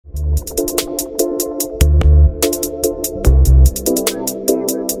All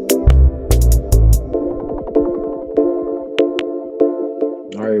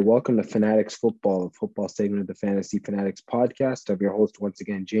right, welcome to Fanatics Football, the football segment of the Fantasy Fanatics podcast. I'm your host once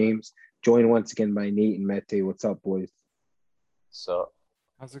again, James, joined once again by Nate and Mete. What's up, boys? So,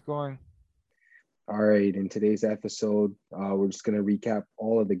 How's it going? All right, in today's episode, we're just going to recap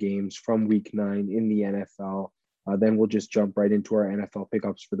all of the games from Week 9 in the NFL. Then we'll just jump right into our NFL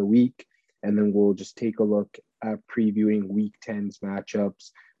pickups for the week, and then we'll just take a look at previewing Week 10's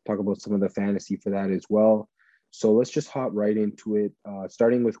matchups, talk about some of the fantasy for that as well. So let's just hop right into it,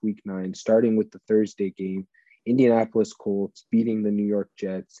 starting with Week 9, starting with the Thursday game. Indianapolis Colts beating the New York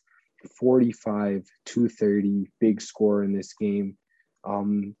Jets 45-30, big score in this game.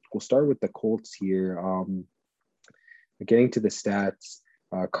 We'll start with the Colts here. Getting to the stats,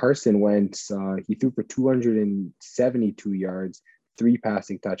 Carson Wentz, he threw for 272 yards, 3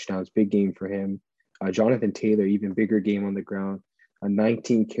 passing touchdowns, big game for him. Jonathan Taylor, even bigger game on the ground.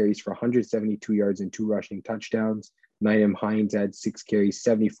 19 carries for 172 yards and 2 rushing touchdowns. Nyheim Hines had 6 carries,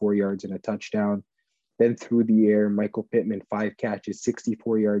 74 yards and a touchdown. Then through the air, Michael Pittman, 5 catches,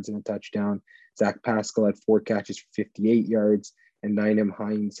 64 yards and a touchdown. Zach Pascal had 4 catches for 58 yards, and Nyheim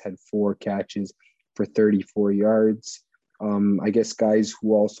Hines had 4 catches for 34 yards. I guess guys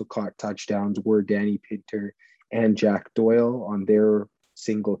who also caught touchdowns were Danny Pinter and Jack Doyle on their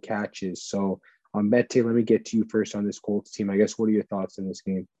single catches. So, Mete, let me get to you first on this Colts team. I guess, what are your thoughts in this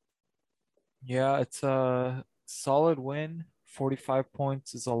game? Yeah, it's a solid win. 45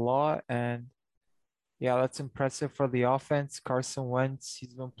 points is a lot. And yeah, that's impressive for the offense. Carson Wentz,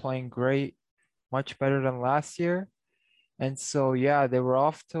 he's been playing great, much better than last year. And so, yeah, they were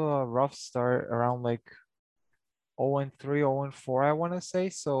off to a rough start around like 0-3, 0-4, I want to say.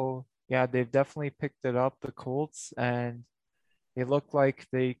 So, yeah, they've definitely picked it up, the Colts, and they look like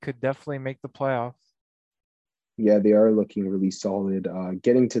they could definitely make the playoffs. Yeah, they are looking really solid.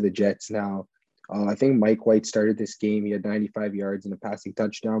 Getting to the Jets now, I think Mike White started this game. He had 95 yards and a passing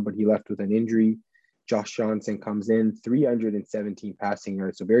touchdown, but he left with an injury. Josh Johnson comes in, 317 passing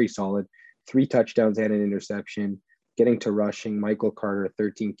yards, so very solid. 3 touchdowns and an interception. Getting to rushing, Michael Carter,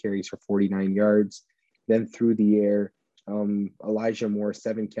 13 carries for 49 yards. Then through the air, Elijah Moore,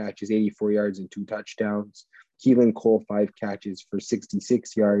 7 catches, 84 yards and 2 touchdowns. Keelan Cole, 5 catches for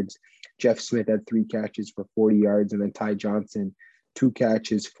 66 yards. Jeff Smith had 3 catches for 40 yards. And then Ty Johnson, 2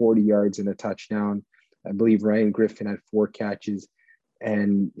 catches, 40 yards and a touchdown. I believe Ryan Griffin had 4 catches,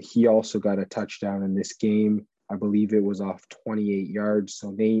 and he also got a touchdown in this game. I believe it was off 28 yards.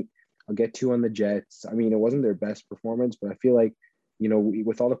 So, Nate, I'll get to you on the Jets. I mean, it wasn't their best performance, but I feel like,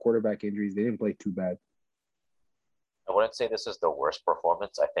 with all the quarterback injuries, they didn't play too bad. I wouldn't say this is the worst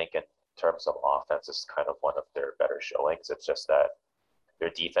performance. I think in terms of offense, it's kind of one of their better showings. It's just that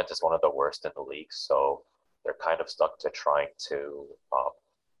their defense is one of the worst in the league, so they're kind of stuck to trying to,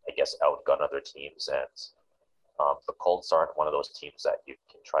 I guess, outgun other teams. And the Colts aren't one of those teams that you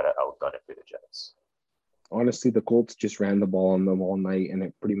can try to outgun if you're the Jets. Honestly, the Colts just ran the ball on them all night, and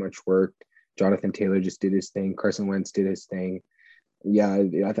it pretty much worked. Jonathan Taylor just did his thing. Carson Wentz did his thing. Yeah,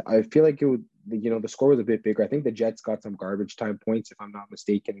 I feel like it would, the score was a bit bigger. I think the Jets got some garbage time points, if I'm not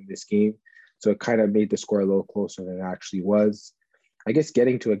mistaken, in this game. So it kind of made the score a little closer than it actually was. I guess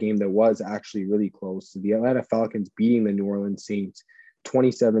getting to a game that was actually really close, the Atlanta Falcons beating the New Orleans Saints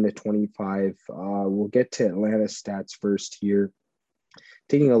 27-25. We'll get to Atlanta's stats first here.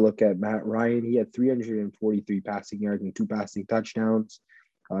 Taking a look at Matt Ryan, he had 343 passing yards and 2 passing touchdowns.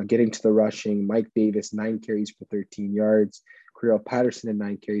 Getting to the rushing, Mike Davis, 9 carries for 13 yards. Cordarrelle Patterson had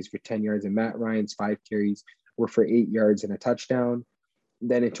 9 carries for 10 yards, and Matt Ryan's 5 carries were for 8 yards and a touchdown.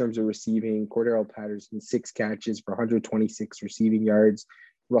 Then in terms of receiving, Cordarrelle Patterson, 6 catches for 126 receiving yards.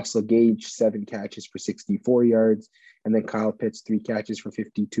 Russell Gage, 7 catches for 64 yards. And then Kyle Pitts, 3 catches for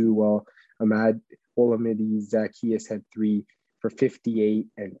 52, while Ahmad Olamide Zaccheaus had 3 for 58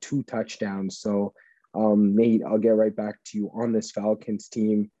 and 2 touchdowns. So, Nate, I'll get right back to you on this Falcons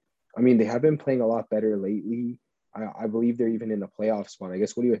team. I mean, they have been playing a lot better lately. I believe they're even in the playoff spot. I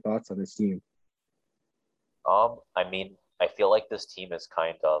guess, what are your thoughts on this team? I mean, I feel like this team is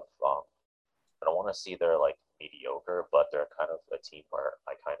kind of, I don't want to see they're like mediocre, but they're kind of a team where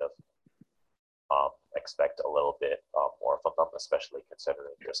I kind of expect a little bit more from them, especially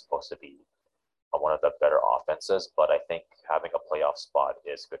considering they're supposed to be one of the better offenses. But I think having a playoff spot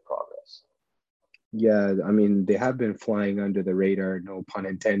is good progress. Yeah, I mean, they have been flying under the radar, no pun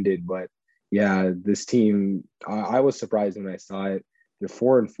intended, but yeah, this team, I was surprised when I saw it. They're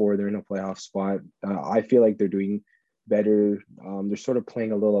 4-4. They're in a playoff spot. I feel like they're doing better. They're sort of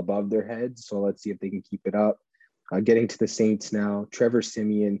playing a little above their heads. So let's see if they can keep it up. Getting to the Saints now, Trevor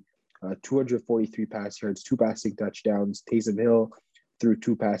Siemian, 243 pass yards, 2 passing touchdowns. Taysom Hill threw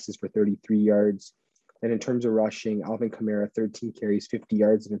 2 passes for 33 yards. And in terms of rushing, Alvin Kamara, 13 carries, 50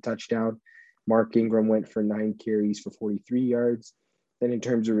 yards and a touchdown. Mark Ingram went for 9 carries for 43 yards. Then in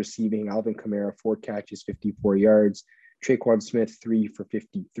terms of receiving, Alvin Kamara, 4 catches, 54 yards. Traquan Smith, 3 for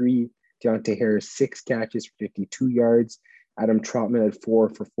 53. Deontay Harris, 6 catches for 52 yards. Adam Trotman had 4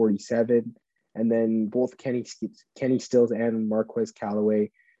 for 47. And then both Kenny Stills and Marquez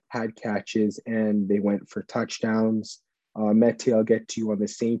Callaway had catches, and they went for touchdowns. Mete, I'll get to you on the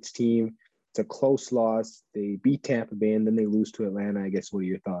Saints team. It's a close loss. They beat Tampa Bay, and then they lose to Atlanta. I guess, what are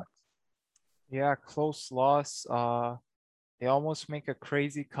your thoughts? Yeah, close loss. They almost make a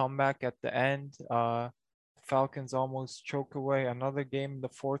crazy comeback at the end. Falcons almost choke away another game in the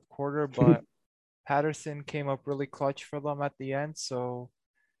fourth quarter, but Patterson came up really clutch for them at the end. So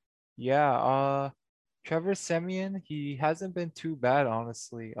yeah, Trevor Siemian, he hasn't been too bad,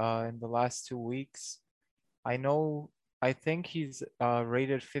 honestly, in the last 2 weeks. I think he's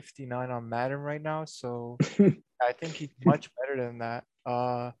rated 59 on Madden right now, so I think he's much better than that.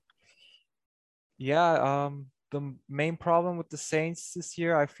 The main problem with the Saints this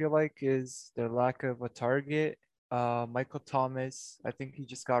year, I feel like, is their lack of a target. Michael Thomas, I think he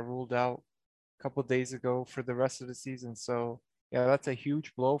just got ruled out a couple days ago for the rest of the season. So yeah, that's a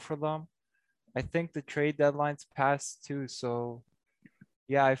huge blow for them. I think the trade deadline's passed too. So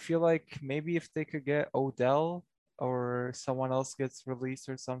yeah, I feel like maybe if they could get Odell or someone else gets released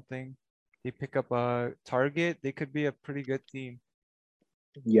or something, they pick up a target, they could be a pretty good team.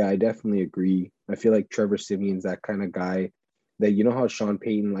 Yeah, I definitely agree. I feel like Trevor Simeon's that kind of guy that, you know how Sean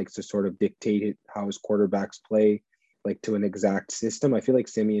Payton likes to sort of dictate it, how his quarterbacks play, like to an exact system. I feel like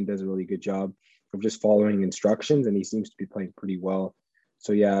Simeon does a really good job of just following instructions, and he seems to be playing pretty well.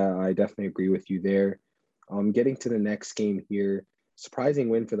 So yeah, I definitely agree with you there. Getting to the next game here, surprising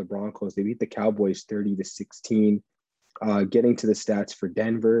win for the Broncos. They beat the Cowboys 30-16. Getting to the stats for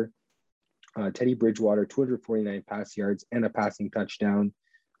Denver, Teddy Bridgewater, 249 pass yards and a passing touchdown.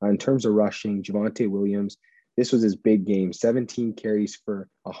 In terms of rushing, Javonte Williams, this was his big game, 17 carries for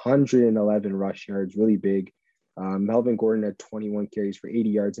 111 rush yards, really big. Melvin Gordon had 21 carries for 80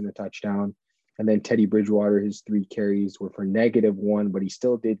 yards and a touchdown. And then Teddy Bridgewater, his 3 carries were for -1, but he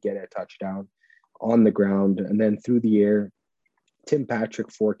still did get a touchdown on the ground. And then through the air, Tim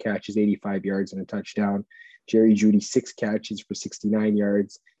Patrick, 4 catches, 85 yards and a touchdown. Jerry Jeudy, 6 catches for 69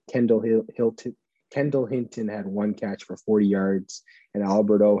 yards. Kendall Hinton had 1 catch for 40 yards, and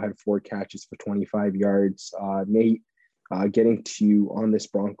Alberto had 4 catches for 25 yards. Nate, getting to you on this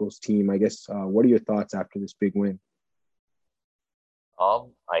Broncos team, I guess, what are your thoughts after this big win?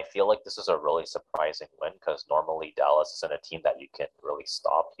 I feel like this is a really surprising win because normally Dallas isn't a team that you can really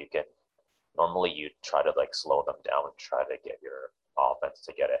stop. Normally you try to like slow them down and try to get your offense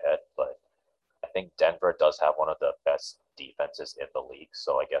to get ahead, but I think Denver does have one of the best defenses in the league,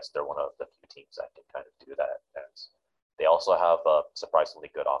 so I guess they're one of the few teams that can kind of do that. And they also have a surprisingly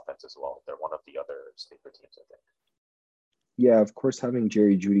good offense as well. They're one of the other sleeper teams, I think. Yeah, of course, having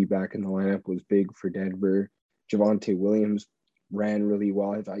Jerry Jeudy back in the lineup was big for Denver. Javonte Williams ran really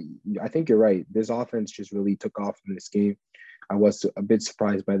well. I think you're right. This offense just really took off in this game. I was a bit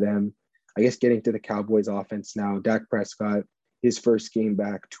surprised by them. I guess getting to the Cowboys offense now, Dak Prescott, his first game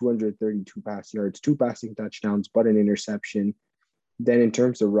back, 232 pass yards, 2 passing touchdowns, but an interception. Then in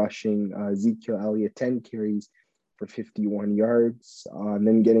terms of rushing, Ezekiel Elliott, 10 carries for 51 yards. And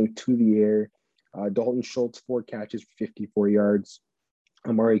then getting to the air, Dalton Schultz, 4 catches for 54 yards.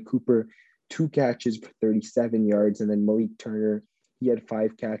 Amari Cooper, 2 catches for 37 yards. And then Malik Turner, he had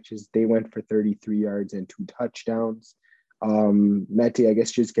 5 catches. They went for 33 yards and 2 touchdowns. Mete, I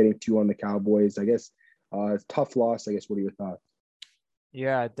guess just getting to you on the Cowboys, I guess tough loss. I guess, what are your thoughts?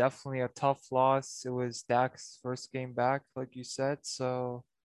 Yeah, definitely a tough loss. It was Dak's first game back, like you said. So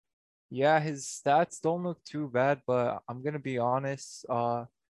yeah, his stats don't look too bad, but I'm gonna be honest.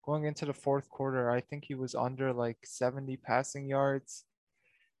 Going into the fourth quarter, I think he was under like 70 passing yards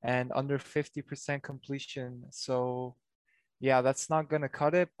and under 50% completion. So yeah, that's not gonna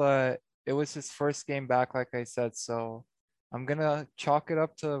cut it, but it was his first game back, like I said. So I'm gonna chalk it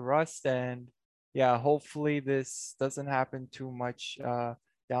up to rust, and yeah, hopefully this doesn't happen too much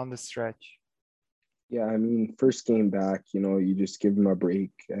down the stretch. Yeah, I mean, first game back, you just give him a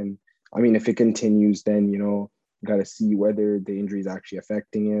break. And I mean, if it continues, then, got to see whether the injury is actually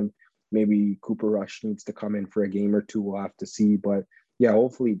affecting him. Maybe Cooper Rush needs to come in for a game or two. We'll have to see. But yeah,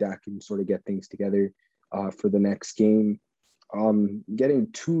 hopefully Dak can sort of get things together for the next game.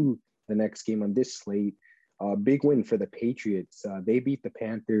 Getting to the next game on this slate, big win for the Patriots. They beat the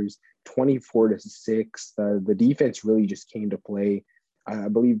Panthers 24-6. The defense really just came to play. I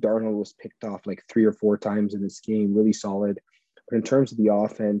believe Darnold was picked off like 3 or 4 times in this game, really solid. But in terms of the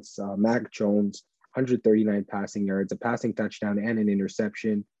offense, Mac Jones, 139 passing yards, a passing touchdown, and an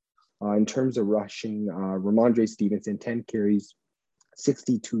interception. In terms of rushing, Ramondre Stevenson, 10 carries,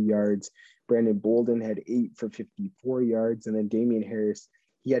 62 yards. Brandon Bolden had 8 for 54 yards. And then Damian Harris,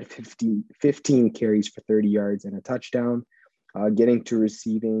 he had 15 carries for 30 yards and a touchdown. Getting to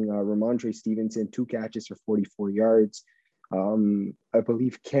receiving, Ramondre Stevenson, 2 catches for 44 yards. I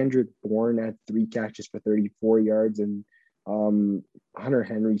believe Kendrick Bourne had 3 catches for 34 yards. And Hunter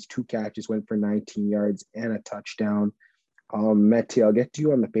Henry's 2 catches went for 19 yards and a touchdown. Mete, I'll get to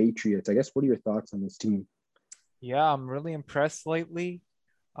you on the Patriots. I guess, what are your thoughts on this team? Yeah, I'm really impressed lately.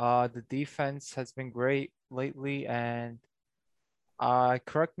 The defense has been great lately, and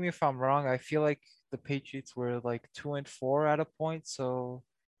correct me if I'm wrong. I feel like the Patriots were like 2-4 at a point. So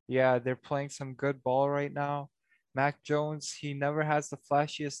yeah, they're playing some good ball right now. Mac Jones, he never has the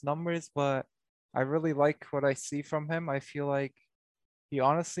flashiest numbers, but I really like what I see from him. I feel like he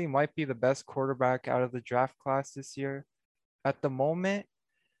honestly might be the best quarterback out of the draft class this year. At the moment,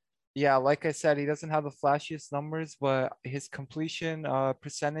 yeah, like I said, he doesn't have the flashiest numbers, but his completion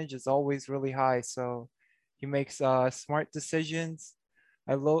percentage is always really high. So he makes smart decisions.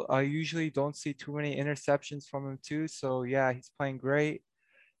 I usually don't see too many interceptions from him too. So yeah, he's playing great.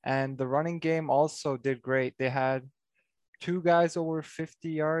 And the running game also did great. They had 2 guys over 50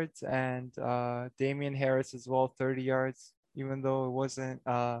 yards and Damian Harris as well, 30 yards, even though it wasn't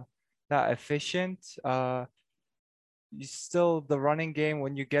that efficient. You still, the running game,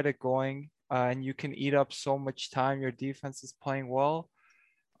 when you get it going and you can eat up so much time, your defense is playing well.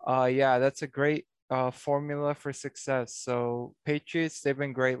 Yeah, that's a great formula for success. So Patriots, they've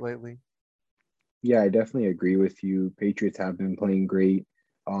been great lately. Yeah, I definitely agree with you. Patriots have been playing great.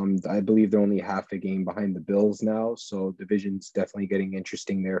 I believe they're only half a game behind the Bills now, so division's definitely getting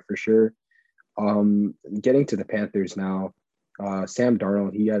interesting there for sure. Getting to the Panthers now, Sam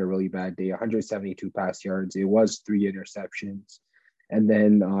Darnold, he had a really bad day, 172 pass yards. It was 3 interceptions. And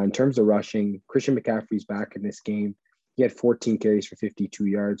then in terms of rushing, Christian McCaffrey's back in this game. He had 14 carries for 52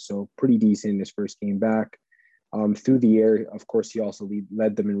 yards, so pretty decent in his first game back. Through the air, of course, he also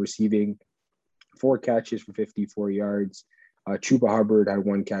led them in receiving, 4 catches for 54 yards. Chuba Hubbard had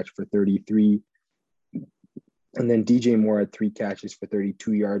 1 catch for 33. And then DJ Moore had 3 catches for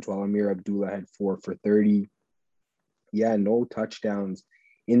 32 yards, while Amir Abdullah had 4 for 30. Yeah, no touchdowns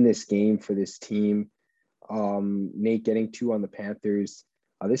in this game for this team. Nate, getting two on the Panthers.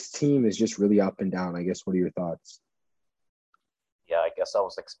 This team is just really up and down. I guess, what are your thoughts? Yeah, I guess I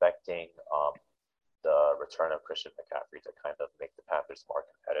was expecting the return of Christian McCaffrey to kind of make the Panthers more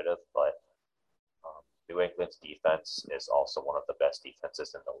competitive, but New England's defense is also one of the best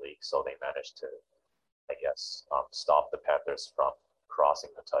defenses in the league, so they managed to, I guess, stop the Panthers from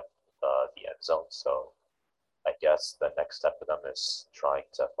crossing the end zone. So I guess the next step for them is trying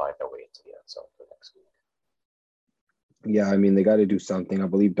to find their way into the end zone for next week. Yeah, I mean, they got to do something. I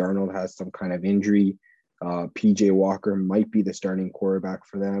believe Darnold has some kind of injury. PJ Walker might be the starting quarterback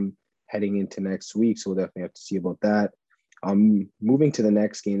for them heading into next week, so we'll definitely have to see about that. Moving to the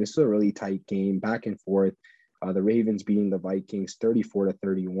next game, this is a really tight game, back and forth. The Ravens beating the Vikings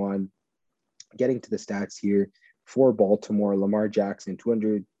 34-31. Getting to the stats here, for Baltimore, Lamar Jackson,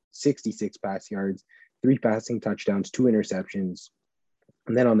 266 pass yards, 3 passing touchdowns, 2 interceptions.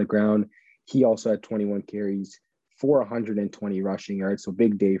 And then on the ground, he also had 21 carries, 420 rushing yards, so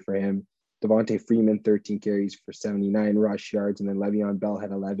big day for him. Devontae Freeman, 13 carries for 79 rush yards, and then Le'Veon Bell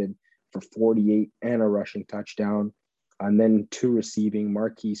had 11 for 48 and a rushing touchdown. And then 2 receiving,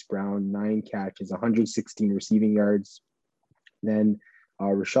 Marquise Brown, 9 catches, 116 receiving yards. Then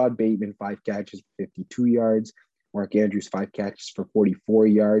Rashad Bateman, 5 catches for 52 yards. Mark Andrews, 5 catches for 44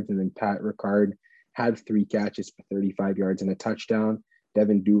 yards. And then Pat Ricard had 3 catches for 35 yards and a touchdown.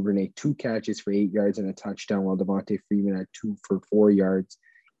 Devin Duvernay, 2 catches for 8 yards and a touchdown, while Devontae Freeman had 2 for 4 yards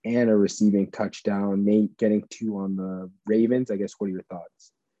and a receiving touchdown. Nate, getting 2 on the Ravens. I guess, what are your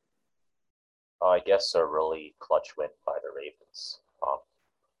thoughts? I guess a really clutch win by the Ravens.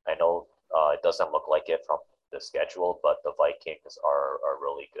 I know it doesn't look like it from the schedule, but the Vikings are a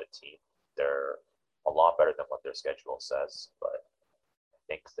really good team. They're a lot better than what their schedule says, but I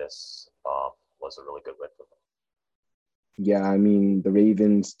think this was a really good win for them. Yeah, I mean, the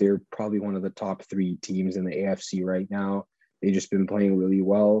Ravens, they're probably one of the top 3 teams in the AFC right now. They've just been playing really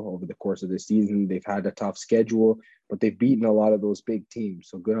well over the course of the season. They've had a tough schedule, but they've beaten a lot of those big teams.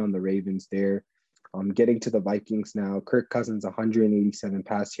 So good on the Ravens there. Getting to the Vikings now, Kirk Cousins, 187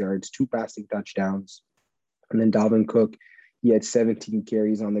 pass yards, 2 passing touchdowns. And then Dalvin Cook, he had 17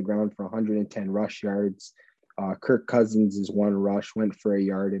 carries on the ground for 110 rush yards. Kirk Cousins' one rush went for a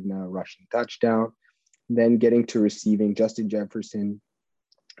yard and a rushing touchdown. Then getting to receiving, Justin Jefferson,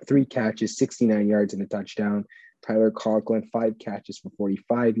 3 catches, 69 yards and a touchdown. Tyler Conklin, 5 catches for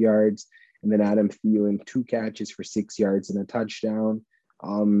 45 yards. And then Adam Thielen, 2 catches for 6 yards and a touchdown.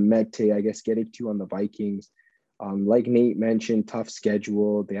 Mete, I guess, getting to on the Vikings. Like Nate mentioned, tough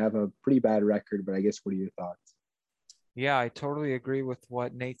schedule. They have a pretty bad record, but I guess what are your thoughts? Yeah, I totally agree with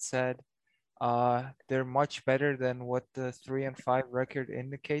what Nate said. They're much better than what the 3-5 record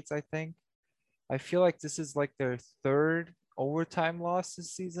indicates, I think. I feel like this is like their third overtime loss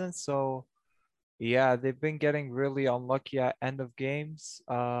this season. So yeah, they've been getting really unlucky at end of games.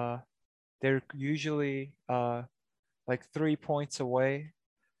 They're usually like 3 points away.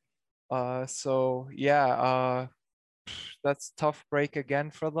 So yeah, that's tough break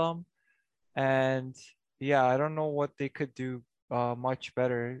again for them. And yeah, I don't know what they could do much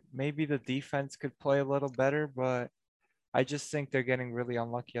better. Maybe the defense could play a little better, but I just think they're getting really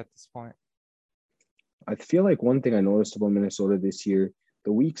unlucky at this point. I feel like one thing I noticed about Minnesota this year,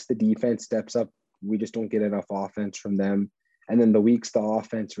 the weeks the defense steps up, we just don't get enough offense from them. And then the weeks the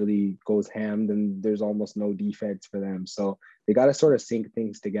offense really goes ham, then there's almost no defense for them. So they got to sort of sync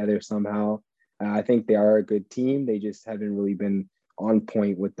things together somehow. I think they are a good team. They just haven't really been on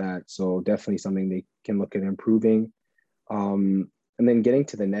point with that. So definitely something they can look at improving. And then getting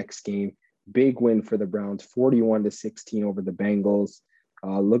to the next game, big win for the Browns, 41-16 over the Bengals.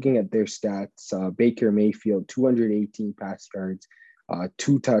 Looking at their stats, Baker Mayfield, 218 pass yards,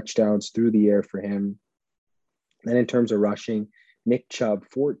 2 touchdowns through the air for him. Then in terms of rushing, Nick Chubb,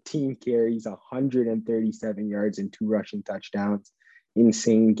 14 carries, 137 yards, and 2 rushing touchdowns.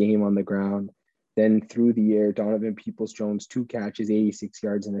 Insane game on the ground. Then through the air, Donovan Peoples-Jones, 2 catches, 86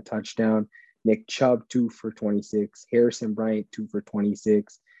 yards, and a touchdown. Nick Chubb, 2 for 26. Harrison Bryant, 2 for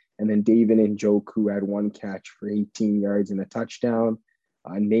 26. And then David Njoku had 1 catch for 18 yards and a touchdown.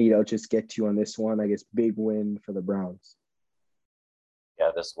 Nate, I'll just get to you on this one. I guess big win for the Browns.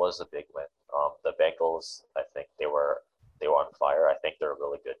 Yeah, this was a big win. The Bengals, I think they were on fire. I think they're a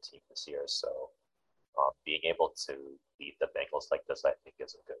really good team this year. So being able to beat the Bengals like this, I think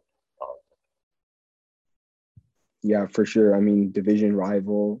is a good. Yeah, for sure. I mean, division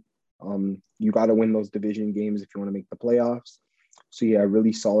rival. You got to win those division games if you want to make the playoffs. So yeah,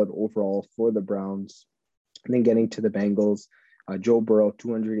 really solid overall for the Browns. And then getting to the Bengals, Joe Burrow,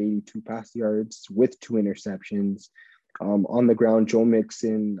 282 pass yards with 2 interceptions. On the ground, Joe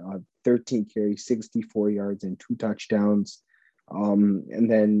Mixon, 13 carries, 64 yards, and 2 touchdowns.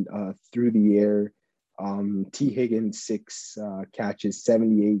 And then through the air, T. Higgins, 6 catches,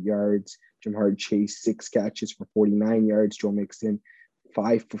 78 yards. Jamar Chase, 6 catches for 49 yards. Joe Mixon,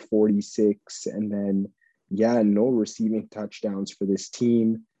 5 for 46. And then, yeah, no receiving touchdowns for this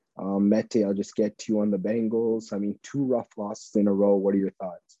team. Mete, I'll just get to you on the Bengals. I mean, 2 rough losses in a row. What are your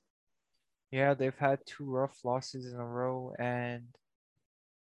thoughts? Yeah, they've had 2 rough losses in a row, and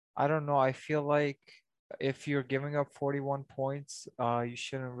I don't know. I feel like if you're giving up 41 points, you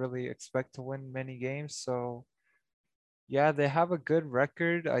shouldn't really expect to win many games. So yeah, they have a good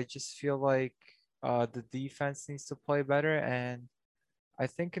record. I just feel like the defense needs to play better, and I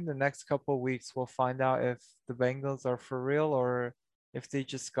think in the next couple of weeks we'll find out if the Bengals are for real or if they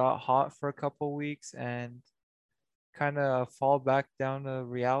just got hot for a couple of weeks and kind of fall back down to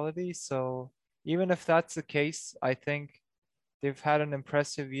reality. So even if that's the case, I think they've had an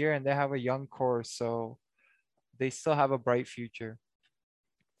impressive year and they have a young core, so they still have a bright future.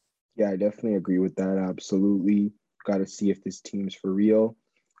 Yeah, I definitely agree with that. Absolutely. Got to see if this team's for real.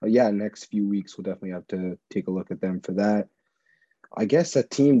 Yeah, next few weeks, we'll definitely have to take a look at them for that. I guess a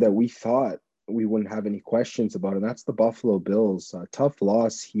team that we thought we wouldn't have any questions about, and that's the Buffalo Bills. Tough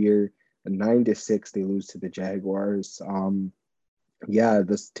loss here, 9-6. They lose to the Jaguars. Yeah,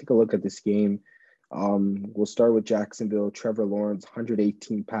 let's take a look at this game. We'll start with Jacksonville. Trevor Lawrence,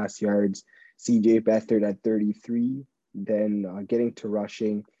 118 pass yards. CJ Beathard at 33. Then getting to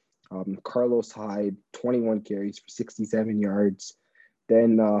rushing, Carlos Hyde, 21 carries for 67 yards.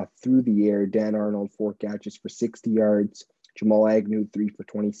 Then through the air, Dan Arnold, 4 catches for 60 yards. Jamal Agnew, 3 for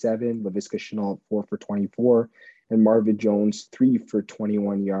 27. Laviska Shenault, 4 for 24. And Marvin Jones, 3 for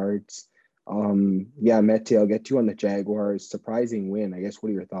 21 yards. Yeah, Mete, I'll get you on the Jaguars. Surprising win. I guess, what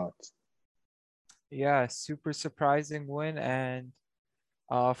are your thoughts? Yeah, super surprising win. And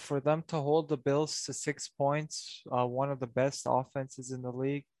for them to hold the Bills to 6 points, one of the best offenses in the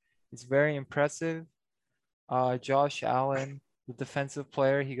league, is very impressive. Josh Allen, the defensive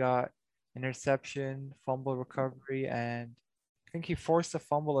player, he got interception, fumble recovery, and I think he forced a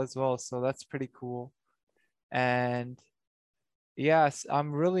fumble as well. So that's pretty cool. And yes,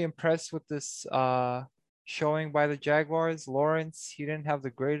 I'm really impressed with this showing by the Jaguars. Lawrence, he didn't have the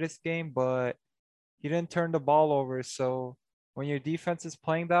greatest game, but he didn't turn the ball over. So when your defense is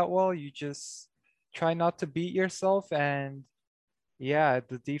playing that well, you just try not to beat yourself. And yeah,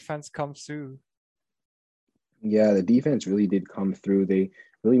 the defense comes through. Yeah, the defense really did come through. They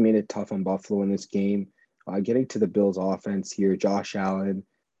really made it tough on Buffalo in this game. Getting to the Bills' offense here, Josh Allen,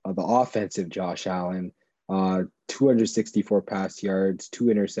 the offensive Josh Allen, 264 pass yards, two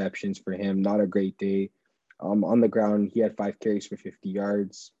interceptions for him. Not a great day. On the ground, he had 5 carries for 50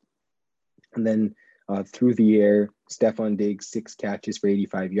 yards. And then through the air, Stephon Diggs, 6 catches for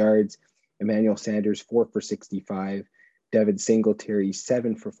 85 yards. Emmanuel Sanders, 4 for 65. Devin Singletary,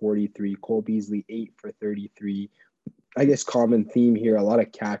 7 for 43. Cole Beasley, 8 for 33. I guess common theme here, a lot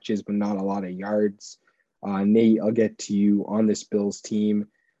of catches, but not a lot of yards. Nate, I'll get to you on this Bills team.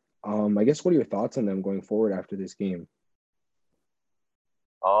 I guess what are your thoughts on them going forward after this game?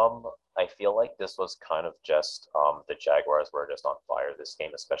 I feel like this was kind of just the Jaguars were just on fire this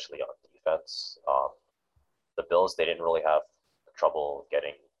game, especially on defense. The Bills, they didn't really have trouble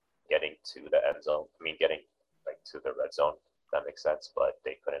getting to the end zone. I mean, getting like to the red zone. If that makes sense, but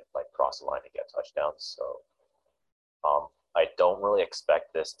they couldn't like cross the line and get touchdowns. So I don't really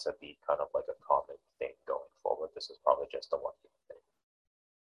expect this to be kind of like a common thing going forward. This is probably just a one-game thing.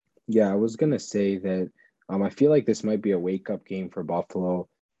 Yeah, I was gonna say that I feel like this might be a wake-up game for Buffalo.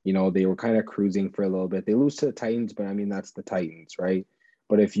 You know, they were kind of cruising for a little bit. They lose to the Titans, but I mean that's the Titans, right?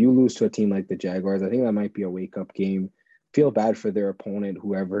 But if you lose to a team like the Jaguars, I think that might be a wake-up game. Feel bad for their opponent,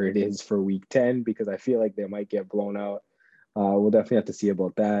 whoever it is, for Week 10 because I feel like they might get blown out. We'll definitely have to see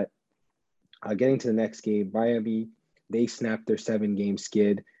about that. Getting to the next game, Miami, they snapped their 7-game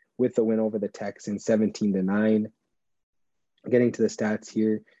skid with the win over the Texans, 17-9. Getting to the stats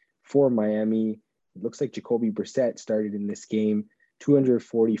here for Miami, it looks like Jacoby Brissett started in this game,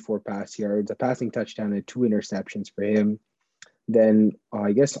 244 pass yards, a passing touchdown, and 2 interceptions for him. Then,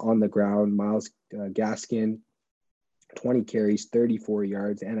 I guess on the ground, Miles Gaskin, 20 carries, 34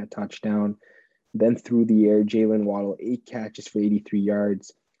 yards, and a touchdown. Then through the air, Jalen Waddle, 8 catches for 83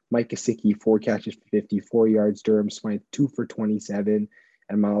 yards. Mike Gesicki, 4 catches for 54 yards. Durham Smythe, 2 for 27.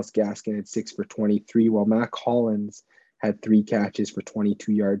 And Miles Gaskin had 6 for 23, while Mac Hollins had 3 catches for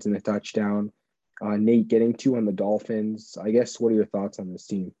 22 yards and a touchdown. Nate, getting to on the Dolphins, I guess, what are your thoughts on this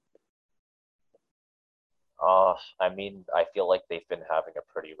team? I mean, I feel like they've been having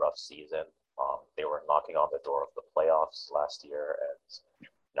a pretty rough season. They were knocking on the door of the playoffs last year, and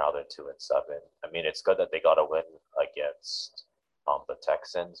now they're 2-7. I mean, it's good that they got a win against the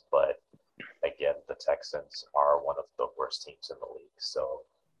Texans, but again, the Texans are one of the worst teams in the league, so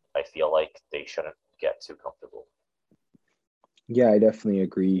I feel like they shouldn't get too comfortable. Yeah, I definitely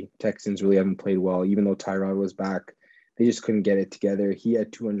agree. Texans really haven't played well, even though Tyrod was back. They just couldn't get it together. He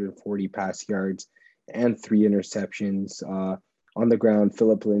had 240 pass yards and 3 interceptions. On the ground,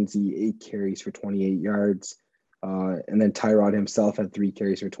 Philip Lindsay, 8 carries for 28 yards. And then Tyrod himself had 3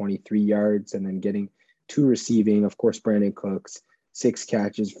 carries for 23 yards. And then getting 2 receiving, of course, Brandon Cooks, 6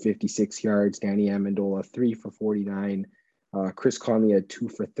 catches, 56 yards. Danny Amendola, 3 for 49. Chris Conley had 2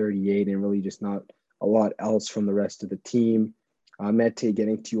 for 38, and really just not a lot else from the rest of the team. Mete,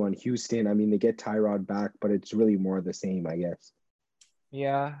 getting to you on Houston. I mean, they get Tyrod back, but it's really more of the same, I guess.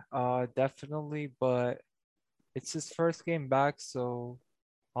 Yeah, definitely. But it's his first game back, so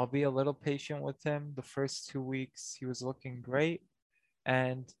I'll be a little patient with him. The first 2 weeks, he was looking great,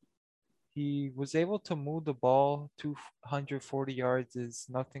 and he was able to move the ball. 240 yards is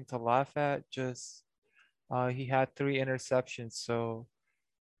nothing to laugh at. Just he had 3 interceptions, so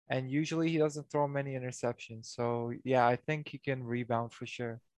and usually he doesn't throw many interceptions. So yeah, I think he can rebound for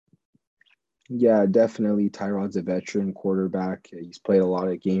sure. Yeah, definitely. Tyrod's a veteran quarterback. He's played a lot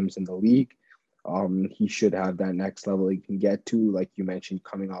of games in the league. He should have that next level he can get to, like you mentioned,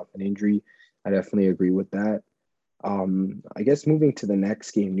 coming off an injury. I definitely agree with that. I guess moving to the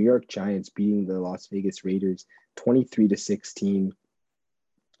next game, New York Giants beating the Las Vegas Raiders 23-16.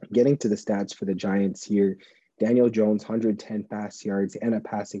 Getting to the stats for the Giants here, Daniel Jones, 110 pass yards and a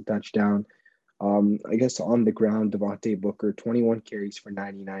passing touchdown. I guess on the ground, Devontae Booker, 21 carries for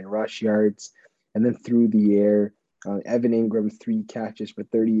 99 rush yards. And then through the air, Evan Ingram, 3 catches for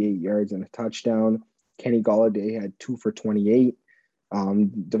 38 yards and a touchdown. Kenny Golladay had 2 for 28.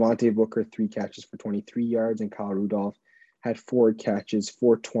 Devontae Booker, 3 catches for 23 yards. And Kyle Rudolph had 4 catches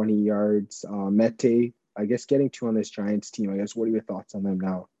for 20 yards. Mete, I guess getting two on this Giants team, I guess, what are your thoughts on them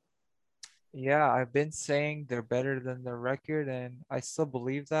now? Yeah, I've been saying they're better than their record, and I still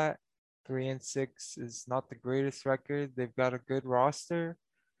believe that. 3-6 is not the greatest record. They've got a good roster.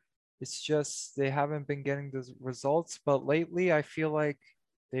 It's just they haven't been getting the results. But lately, I feel like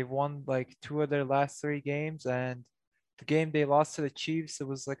They've won like 2 of their last 3 games, and the game they lost to the Chiefs, it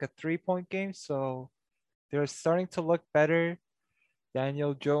was like a 3-point game, so they're starting to look better.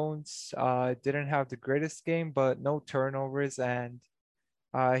 Daniel Jones didn't have the greatest game, but no turnovers, and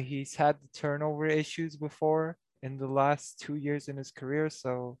he's had the turnover issues before in the last 2 years in his career.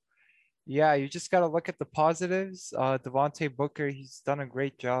 So yeah, you just gotta look at the positives. Devontae Booker, he's done a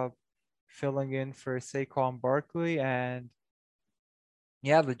great job filling in for Saquon Barkley, and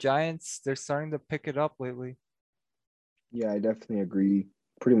yeah, the Giants, they're starting to pick it up lately. Yeah, I definitely agree.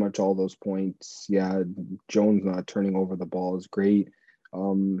 Pretty much all those points. Yeah, Jones not turning over the ball is great.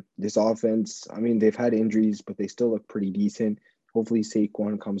 This offense, I mean, they've had injuries, but they still look pretty decent. Hopefully,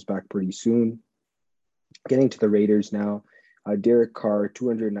 Saquon comes back pretty soon. Getting to the Raiders now, Derek Carr,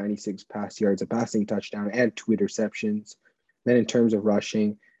 296 pass yards, a passing touchdown, and 2 interceptions. Then in terms of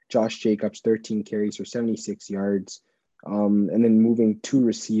rushing, Josh Jacobs, 13 carries for 76 yards. And then moving to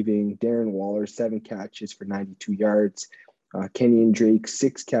receiving, Darren Waller, 7 catches for 92 yards. Kenyon Drake,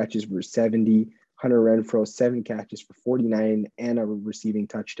 6 catches for 70. Hunter Renfrow, 7 catches for 49 and a receiving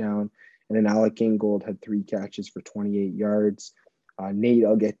touchdown. And then Alec Ingold had 3 catches for 28 yards. Nate,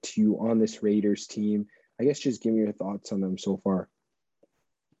 I'll get to you on this Raiders team. I guess just give me your thoughts on them so far.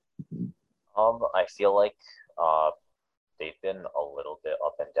 I feel like they've been a little bit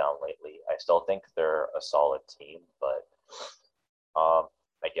up and down lately. I still think they're a solid team, but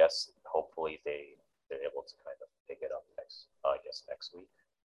I guess hopefully they're able to kind of pick it up next week.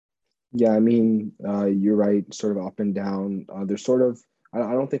 Yeah, I mean, you're right, sort of up and down. They're sort of, I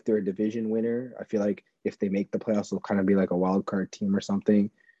don't think they're a division winner. I feel like if they make the playoffs, they'll kind of be like a wild card team or something.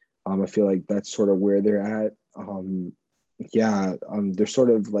 I feel like that's sort of where they're at. They're sort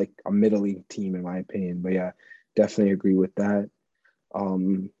of like a middle league team in my opinion. But yeah, definitely agree with that.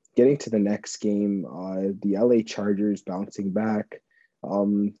 Getting to the next game, the LA Chargers bouncing back.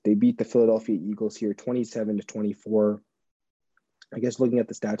 They beat the Philadelphia Eagles here 27-24. I guess looking at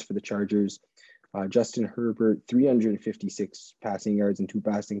the stats for the Chargers, Justin Herbert, 356 passing yards and 2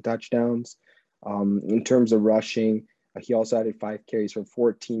 passing touchdowns. In terms of rushing, he also added 5 carries for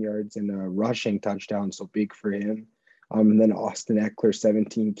 14 yards and a rushing touchdown, so big for him. And then Austin Eckler,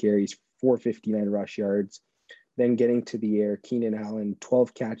 17 carries, 459 rush yards. Then getting to the air, Keenan Allen,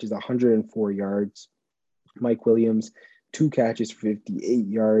 12 catches, 104 yards. Mike Williams, 2 catches for 58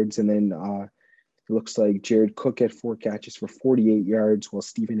 yards. And then it looks like Jared Cook had 4 catches for 48 yards, while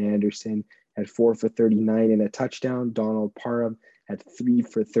Steven Anderson had 4 for 39 and a touchdown. Donald Parham had 3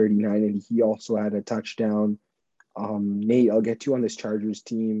 for 39, and he also had a touchdown. Nate, I'll get you on this Chargers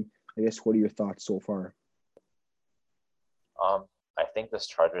team. I guess, what are your thoughts so far? I think this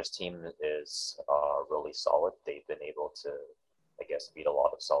Chargers team is really solid. They've been able to, I guess, beat a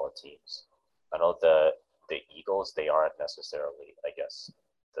lot of solid teams. I know the Eagles, they aren't necessarily, I guess,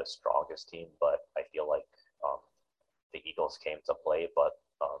 the strongest team, but I feel like the Eagles came to play, but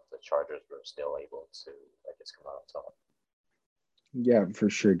the Chargers were still able to, I guess, come out on top. Yeah, for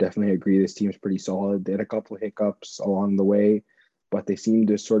sure. Definitely agree. This team's pretty solid. They had a couple of hiccups along the way, but they seem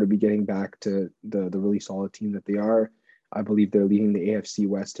to sort of be getting back to the really solid team that they are. I believe they're leading the AFC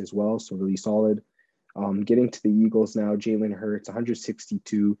West as well, so really solid. Getting to the Eagles now, Jalen Hurts,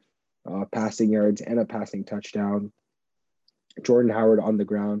 162 passing yards and a passing touchdown. Jordan Howard on the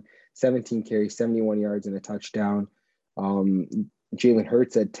ground, 17 carries, 71 yards and a touchdown. Jalen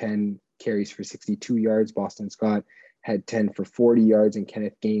Hurts had 10 carries for 62 yards. Boston Scott had 10 for 40 yards, and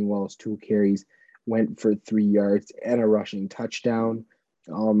Kenneth Gainwell's 2 carries went for 3 yards and a rushing touchdown.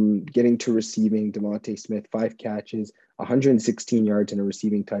 Getting to receiving, DeVonta Smith, 5 catches, 116 yards and a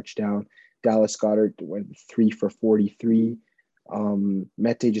receiving touchdown. Dallas Goedert went 3 for 43.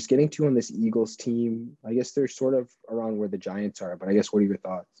 Mete, just getting to on this Eagles team, I guess they're sort of around where the Giants are, but I guess what are your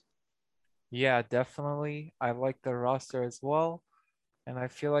thoughts? Yeah, definitely. I like the roster as well. And I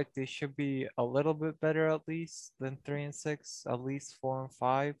feel like they should be a little bit better at least than 3-6, at least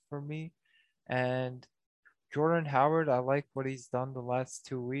 4-5 for me. And Jordan Howard, I like what he's done the last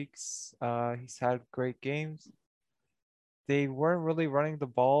 2 weeks. He's had great games. They weren't really running the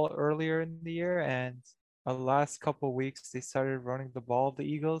ball earlier in the year, and the last couple weeks they started running the ball, the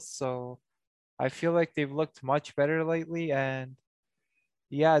Eagles. So I feel like they've looked much better lately. And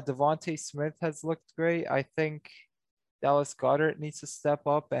yeah, DeVonta Smith has looked great. I think Dallas Goedert needs to step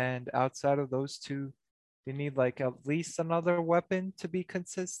up, and outside of those two, they need like at least another weapon to be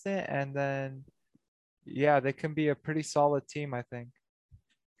consistent. And then, yeah, they can be a pretty solid team, I think.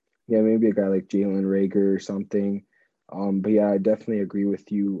 Yeah, maybe a guy like Jalen Rager or something. But yeah, I definitely agree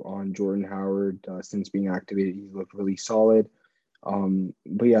with you on Jordan Howard. Since being activated, he's looked really solid.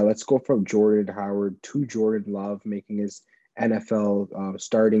 But yeah, let's go from Jordan Howard to Jordan Love making his NFL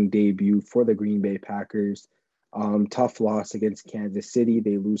starting debut for the Green Bay Packers. Tough loss against Kansas City.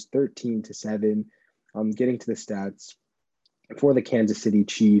 They lose 13-7. Getting to the stats for the Kansas City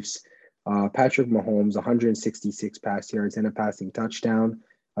Chiefs, Patrick Mahomes, 166 pass yards and a passing touchdown.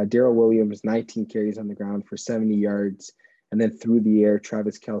 Darrell Williams, 19 carries on the ground for 70 yards. And then through the air,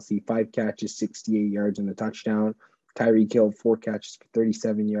 Travis Kelce, 5 catches, 68 yards and a touchdown. Tyreek Hill, 4 catches for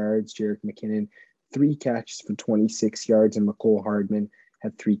 37 yards. Jerick McKinnon, 3 catches for 26 yards. And McCole Hardman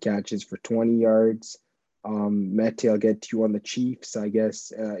had 3 catches for 20 yards. Mete, I'll get to you on the Chiefs. I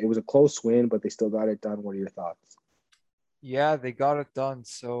guess it was a close win, but they still got it done. What are your thoughts? Yeah, they got it done.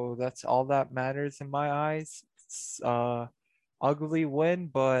 So that's all that matters in my eyes. It's ugly win,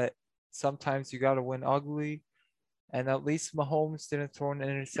 but sometimes you gotta win ugly. And at least Mahomes didn't throw an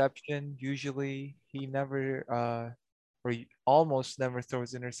interception. Usually he never or he almost never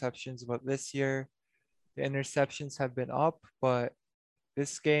throws interceptions, but this year the interceptions have been up, but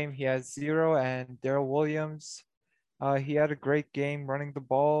this game he has 0. And Darrell Williams, he had a great game running the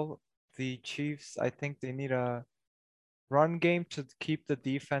ball. The Chiefs, I think they need a run game to keep the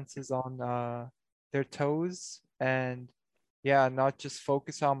defenses on their toes, and yeah, not just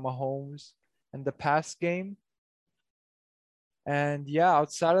focus on Mahomes and the pass game. And yeah,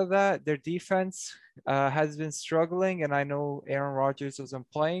 outside of that, their defense has been struggling. And I know Aaron Rodgers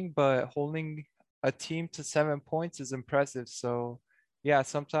wasn't playing, but holding a team to 7 points is impressive. So yeah,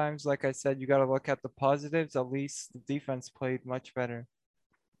 sometimes, like I said, you got to look at the positives. At least the defense played much better.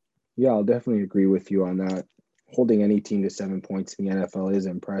 Yeah, I'll definitely agree with you on that. Holding any team to 7 points in the NFL is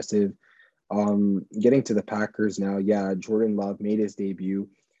impressive. Getting to the Packers now, yeah, Jordan Love made his debut.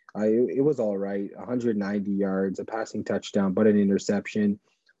 It was all right, 190 yards, a passing touchdown, but an interception.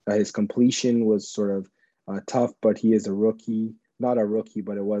 His completion was sort of tough, but he is a rookie. Not a rookie,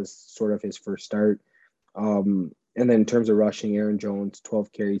 but it was sort of his first start. And then in terms of rushing, Aaron Jones,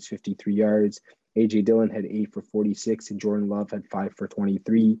 12 carries, 53 yards. A.J. Dillon had 8 for 46, and Jordan Love had 5 for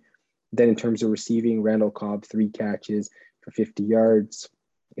 23. Then in terms of receiving, Randall Cobb, 3 catches for 50 yards.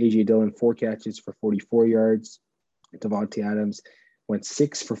 A.J. Dillon, 4 catches for 44 yards. Davante Adams went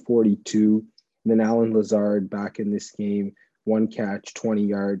 6 for 42. And then Alan Lazard back in this game, 1 catch, 20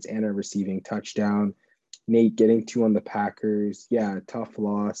 yards, and a receiving touchdown. Nate, getting to on the Packers. Yeah, tough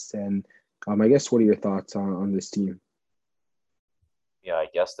loss. And I guess, what are your thoughts on this team? Yeah, I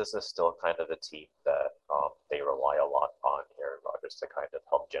guess this is still kind of a team that they rely a lot on Aaron Rodgers to kind of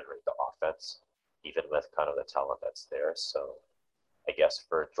help generate the offense, even with kind of the talent that's there. So I guess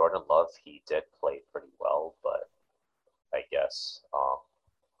for Jordan Love, he did play pretty well, but I guess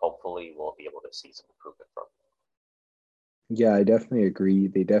hopefully we'll be able to see some improvement from him. Yeah, I definitely agree.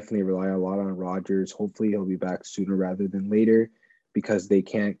 They definitely rely a lot on Rodgers. Hopefully he'll be back sooner rather than later because they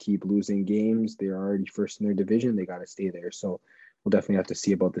can't keep losing games. They're already first in their division. They got to stay there. So we'll definitely have to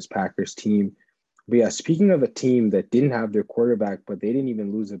see about this Packers team. But yeah, speaking of a team that didn't have their quarterback, but they didn't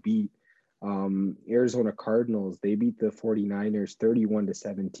even lose a beat, Arizona Cardinals, they beat the 49ers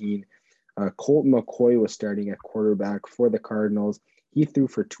 31-17. Colt McCoy was starting at quarterback for the Cardinals. He threw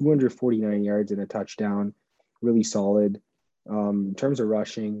for 249 yards and a touchdown. Really solid. In terms of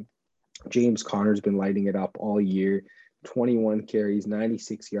rushing, James Conner's been lighting it up all year. 21 carries,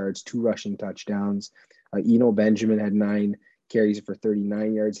 96 yards, 2 rushing touchdowns. Eno Benjamin had 9 carries for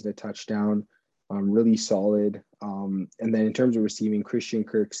 39 yards and a touchdown. Really solid. And then in terms of receiving, Christian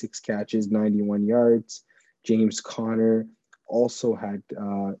Kirk, 6 catches, 91 yards. James Conner also had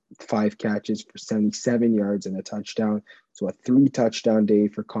 5 catches for 77 yards and a touchdown. So a 3-touchdown day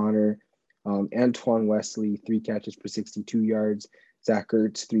for Conner. Antoine Wesley, 3 catches for 62 yards. Zach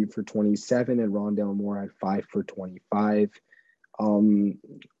Ertz, 3 for 27, and Rondale Moore had 5 for 25.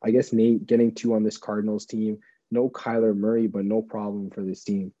 I guess, Nate, getting to on this Cardinals team, no Kyler Murray, but no problem for this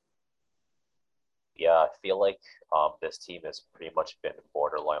team. Yeah, I feel like this team has pretty much been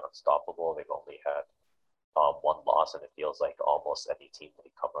borderline unstoppable. They've only had 1 loss, and it feels like almost any team they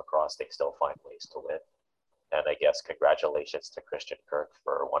come across, they still find ways to win. And I guess congratulations to Christian Kirk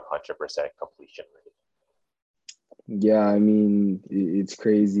for 100% completion rate. Yeah, I mean, it's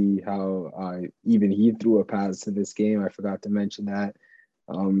crazy how even he threw a pass in this game. I forgot to mention that.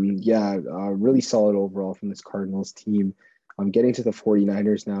 Really solid overall from this Cardinals team. Getting to the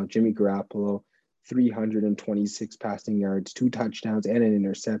 49ers now, Jimmy Garoppolo, 326 passing yards, 2 touchdowns, and an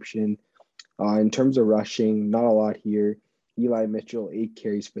interception. In terms of rushing, not a lot here. Eli Mitchell, 8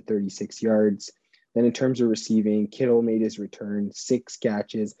 carries for 36 yards. Then in terms of receiving, Kittle made his return, 6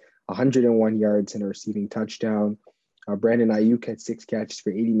 catches, 101 yards, and a receiving touchdown. Brandon Ayuk had 6 catches for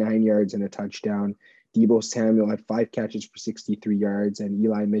 89 yards and a touchdown. Deebo Samuel had 5 catches for 63 yards, and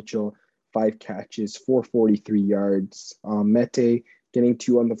Eli Mitchell, 5 catches, 443 yards. Mete getting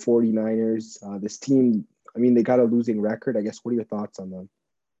 2 on the 49ers. This team, I mean, they got a losing record. I guess, what are your thoughts on them?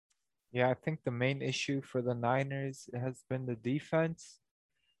 Yeah, I think the main issue for the Niners has been the defense.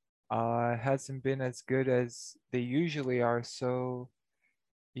 It hasn't been as good as they usually are. So,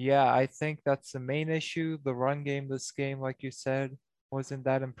 yeah, I think that's the main issue. The run game this game, like you said, wasn't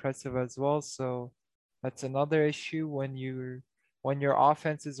that impressive as well. So that's another issue when your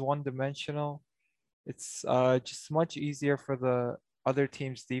offense is one dimensional. It's just much easier for the other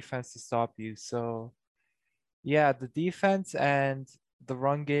team's defense to stop you. So yeah, the defense and the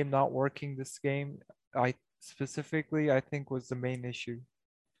run game not working this game, I think was the main issue.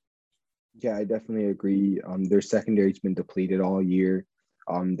 Yeah, I definitely agree. Their secondary's been depleted all year.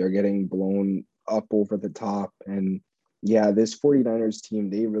 They're getting blown up over the top. And yeah, this 49ers team,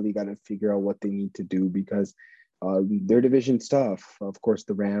 they really got to figure out what they need to do because their division's tough. Of course,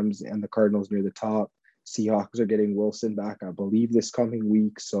 the Rams and the Cardinals near the top. Seahawks are getting Wilson back, I believe, this coming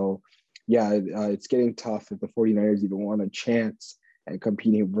week. So yeah, it's getting tough if the 49ers even want a chance at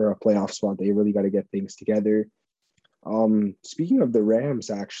competing for a playoff spot. They really got to get things together. Speaking of the Rams,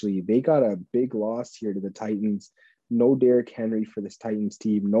 actually, they got a big loss here to the Titans. No Derrick Henry for this Titans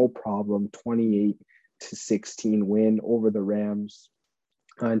team, no problem. 28-16 win over the Rams.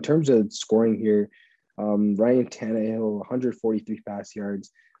 In terms of scoring here, Ryan Tannehill, 143 pass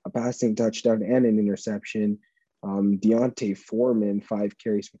yards, a passing touchdown, and an interception. Deontay Foreman, 5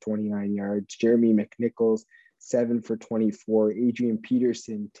 carries for 29 yards. Jeremy McNichols, 7 for 24. Adrian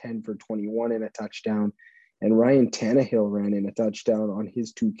Peterson, 10 for 21 and a touchdown. And Ryan Tannehill ran in a touchdown on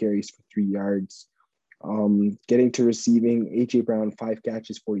his 2 carries for 3 yards. Getting to receiving, A.J. Brown, 5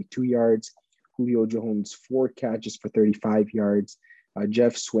 catches, 42 yards. Julio Jones, 4 catches for 35 yards.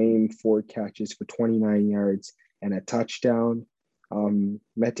 Jeff Swain, 4 catches for 29 yards and a touchdown.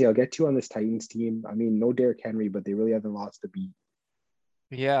 Mete, I'll get to you on this Titans team. I mean, no Derrick Henry, but they really haven't lost a beat.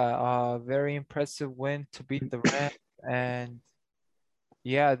 Yeah, very impressive win to beat the Rams. And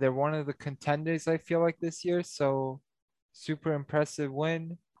yeah, they're one of the contenders, I feel like, this year. So super impressive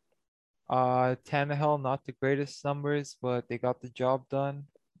win. Tannehill, not the greatest numbers, but they got the job done.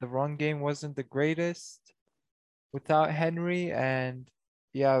 The run game wasn't the greatest without Henry, and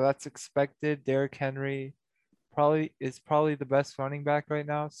yeah, that's expected. Derrick Henry probably the best running back right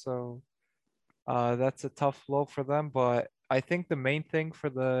now, so that's a tough blow for them. But I think the main thing for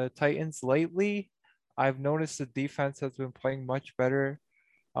the Titans lately, I've noticed the defense has been playing much better.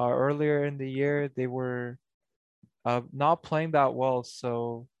 Earlier in the year, they were not playing that well.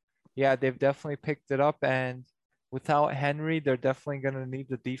 So, yeah, they've definitely picked it up. And without Henry, they're definitely going to need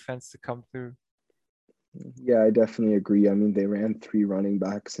the defense to come through. Yeah, I definitely agree. I mean, they ran 3 running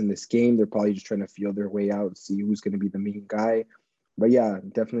backs in this game. They're probably just trying to feel their way out, see who's going to be the main guy. But yeah,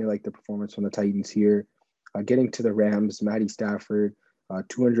 definitely like the performance from the Titans here. Getting to the Rams, Matty Stafford,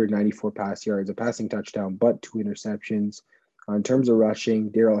 294 pass yards, a passing touchdown, but 2 interceptions. In terms of rushing,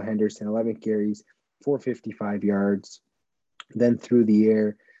 Darrell Henderson, 11 carries, 455 yards. Then through the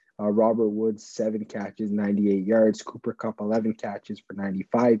air, Robert Woods, 7 catches, 98 yards. Cooper Kupp, 11 catches for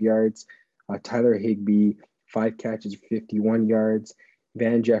 95 yards. Tyler Higbee, 5 catches for 51 yards.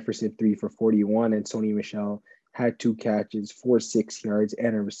 Van Jefferson, 3 for 41. And Sony Michel had 2 catches for 6 yards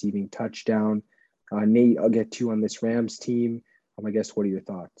and a receiving touchdown. Nate, I'll get to you on this Rams team. I guess, what are your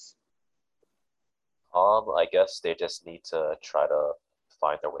thoughts? I guess they just need to try to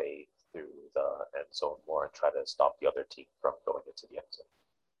find their way through the end zone more and try to stop the other team from going into the end zone.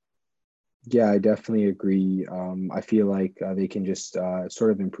 Yeah, I definitely agree. I feel like they can just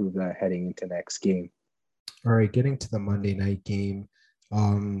sort of improve that heading into next game. All right, getting to the Monday night game.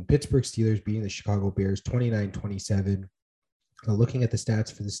 Pittsburgh Steelers beating the Chicago Bears 29-27. Looking at the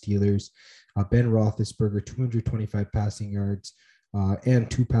stats for the Steelers, Ben Roethlisberger, 225 passing yards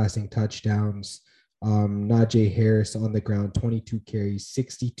and 2 passing touchdowns. Najee Harris on the ground, 22 carries,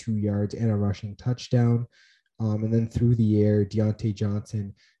 62 yards, and a rushing touchdown. And then through the air, Deontay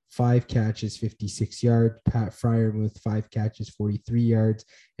Johnson, 5 catches, 56 yards. Pat Fryermuth, 5 catches, 43 yards,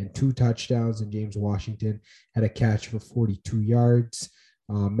 and 2 touchdowns. And James Washington had a catch for 42 yards.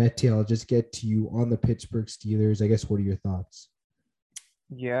 Mete, I'll just get to you on the Pittsburgh Steelers. I guess, what are your thoughts?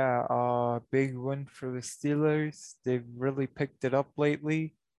 Yeah, big win for the Steelers. They've really picked it up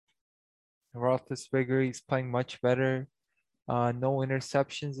lately. Roethlisberger, he's playing much better. No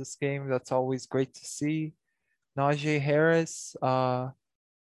interceptions this game. That's always great to see. Najee Harris,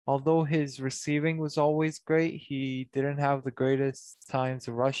 although his receiving was always great, he didn't have the greatest times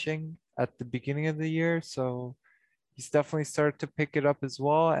rushing at the beginning of the year. So he's definitely started to pick it up as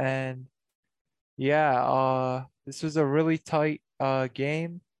well. And yeah, this was a really tight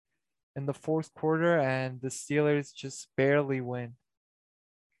game. in the fourth quarter, and the Steelers just barely win.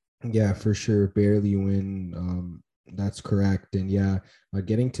 Yeah, for sure. Barely win. That's correct. And yeah,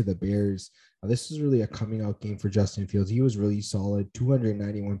 getting to the Bears, this is really a coming out game for Justin Fields. He was really solid,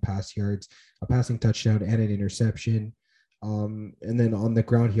 291 pass yards, a passing touchdown, and an interception. And then on the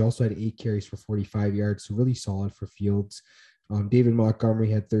ground, he also had 8 carries for 45 yards. So really solid for Fields. David Montgomery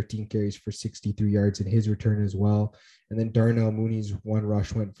had 13 carries for 63 yards in his return as well. And then Darnell Mooney's one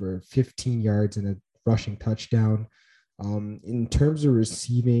rush went for 15 yards and a rushing touchdown. In terms of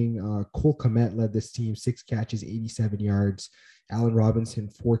receiving, Cole Kmet led this team, 6 catches, 87 yards. Allen Robinson,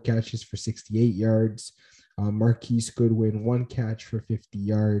 4 catches for 68 yards. Marquise Goodwin, 1 catch for 50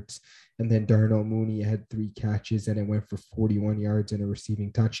 yards. And then Darnell Mooney had 3 catches and it went for 41 yards and a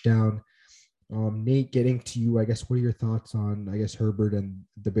receiving touchdown. Nate, getting to you, I guess, what are your thoughts on, I guess, Herbert and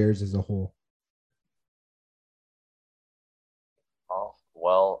the Bears as a whole?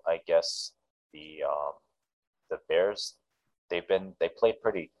 Well, I guess the Bears, they played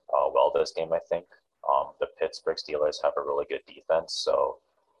pretty well this game, I think. The Pittsburgh Steelers have a really good defense, so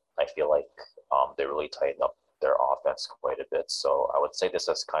I feel like they really tightened up their offense quite a bit. So I would say this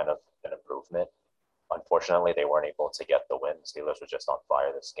is kind of an improvement. Unfortunately, they weren't able to get the win. Steelers were just on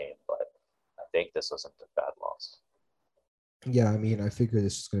fire this game, but I think this wasn't a bad loss. Yeah, I mean, I figure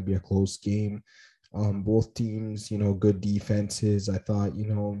this is going to be a close game. Both teams, good defenses. I thought,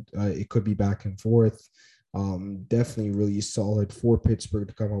 it could be back and forth. Definitely really solid for Pittsburgh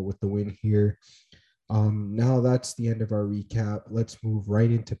to come out with the win here. Now that's the end of our recap. Let's move right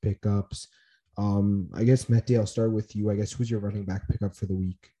into pickups. I guess, Mete, I'll start with you. I guess, who's your running back pickup for the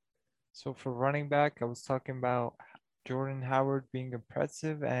week? So for running back, I was talking about Jordan Howard being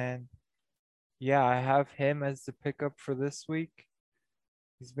impressive, and yeah, I have him as the pickup for this week.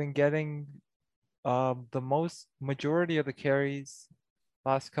 He's been getting the most majority of the carries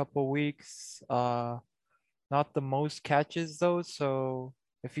last couple weeks. Not the most catches though, so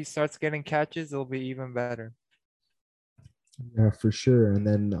if he starts getting catches, it'll be even better. Yeah, for sure. And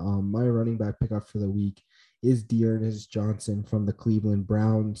then my running back pickup for the week is D'Ernest Johnson from the Cleveland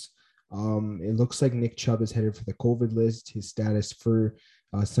Browns. It looks like Nick Chubb is headed for the COVID list. His status for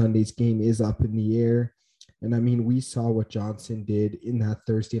Sunday's game is up in the air. And I mean, we saw what Johnson did in that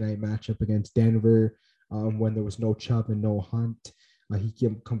Thursday night matchup against Denver when there was no Chubb and no Hunt. He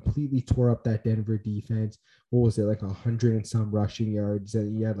completely tore up that Denver defense. What was it, like 100 and some rushing yards?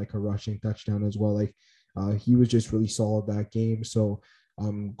 And he had like a rushing touchdown as well. Like he was just really solid that game. So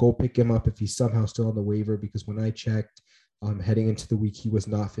go pick him up if he's somehow still on the waiver, because when I checked heading into the week, he was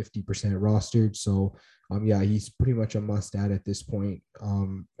not 50% rostered. So yeah, he's pretty much a must add at this point.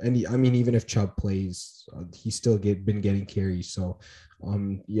 I mean, even if Chubb plays, he's still been getting carries. So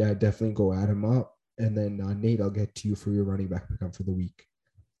yeah, definitely go add him up. And then Nate, I'll get to you for your running back pickup for the week.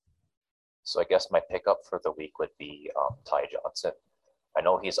 So I guess my pickup for the week would be Ty Johnson. I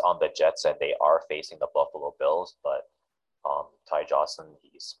know he's on the Jets and they are facing the Buffalo Bills, but Ty Johnson,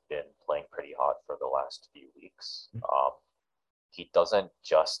 he's been playing pretty hot for the last few weeks. He doesn't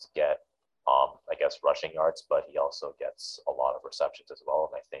just get, I guess, rushing yards, but he also gets a lot of receptions as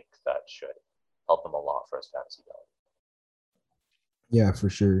well, and I think that should help him a lot for his fantasy value. Yeah, for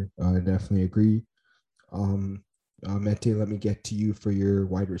sure. I definitely agree. Mete, let me get to you for your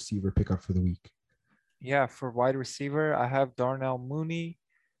wide receiver pickup for the week. Yeah, for wide receiver, I have Darnell Mooney,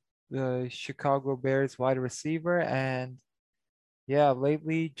 the Chicago Bears wide receiver. And yeah,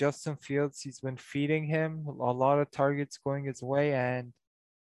 lately, Justin Fields, he's been feeding him a lot of targets going his way. And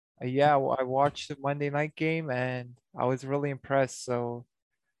yeah, I watched the Monday night game and I was really impressed. So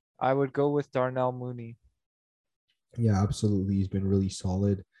I would go with Darnell Mooney. Yeah, absolutely. He's been really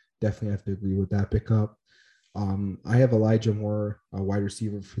solid. Definitely have to agree with that pickup. I have Elijah Moore, a wide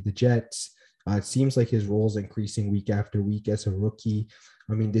receiver for the Jets. It seems like his role is increasing week after week as a rookie.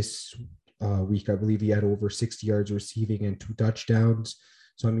 I mean, this week, I believe he had over 60 yards receiving and 2 touchdowns.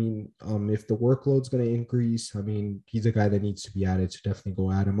 So, I mean, if the workload's going to increase, I mean, he's a guy that needs to be added. So definitely go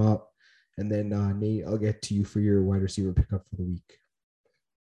add him up. And then, Nate, I'll get to you for your wide receiver pickup for the week.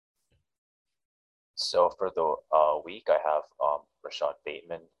 So for the week, I have Rashad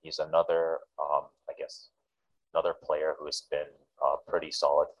Bateman. He's another, I guess, another player who has been pretty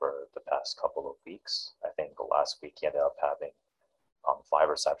solid for the past couple of weeks. I think last week he ended up having 5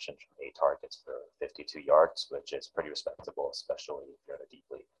 receptions from 8 targets for 52 yards, which is pretty respectable, especially if you're in a deep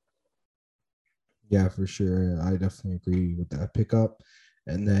league. Yeah, for sure. I definitely agree with that pickup.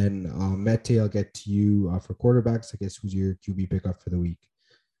 And then Mete, I'll get to you for quarterbacks. I guess who's your QB pickup for the week?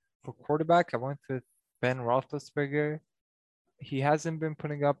 For quarterback, I went with Ben Roethlisberger. He hasn't been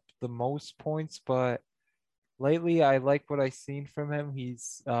putting up the most points, but lately I like what I've seen from him.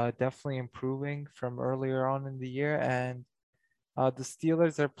 He's definitely improving from earlier on in the year, and the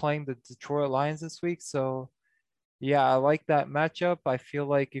Steelers are playing the Detroit Lions this week. So yeah, I like that matchup. I feel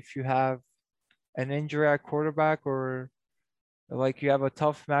like if you have an injury at quarterback, or like you have a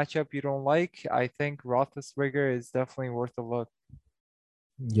tough matchup you don't like, I think Roethlisberger is definitely worth a look.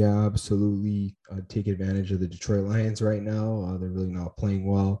 Yeah, absolutely. Take advantage of the Detroit Lions right now. They're really not playing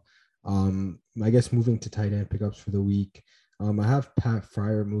well. I guess moving to tight end pickups for the week. I have Pat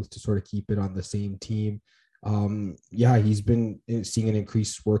Fryermuth to sort of keep it on the same team. Yeah, he's been seeing an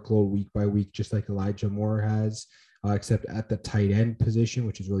increased workload week by week, just like Elijah Moore has, except at the tight end position,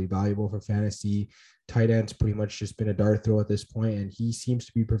 which is really valuable for fantasy. Tight end's pretty much just been a dart throw at this point, and he seems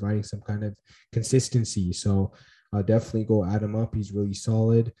to be providing some kind of consistency. So definitely go add him up. He's really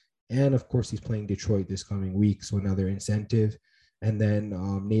solid. And of course, he's playing Detroit this coming week. So another incentive. And then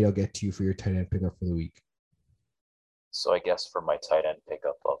Nate, I'll get to you for your tight end pickup for the week. So I guess for my tight end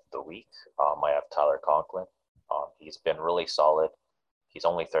pickup of the week, I have Tyler Conklin. He's been really solid. He's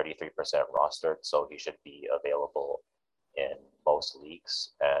only 33% rostered, so he should be available in most leagues.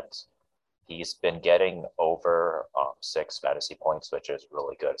 And he's been getting over 6 fantasy points, which is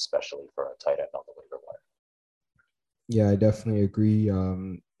really good, especially for a tight end on the waiver wire. Yeah, I definitely agree.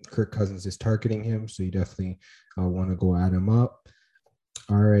 Kirk Cousins is targeting him, so you definitely want to go add him up.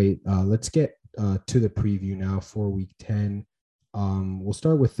 All right, let's get to the preview now for Week 10. We'll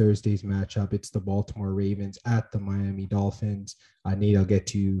start with Thursday's matchup. It's the Baltimore Ravens at the Miami Dolphins. Nate, I'll get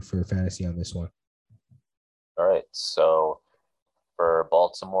to you for fantasy on this one. All right, so for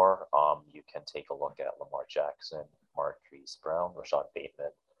Baltimore, you can take a look at Lamar Jackson, Marquise Brown, Rashad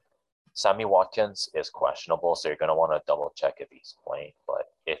Bateman. Sammy Watkins is questionable, so you're going to want to double check if he's playing. But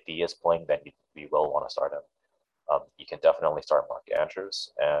if he is playing, then you will want to start him. You can definitely start Mark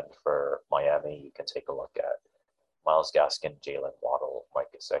Andrews. And for Miami, you can take a look at Myles Gaskin, Jalen Waddle, Mike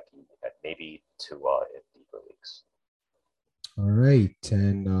Gesicki, and maybe Tua in deeper leagues. All right,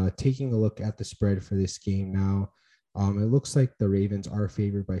 and taking a look at the spread for this game now, it looks like the Ravens are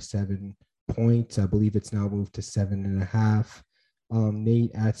favored by 7 points. I believe it's now moved to 7.5.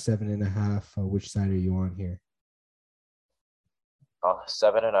 Nate, at 7.5, which side are you on here?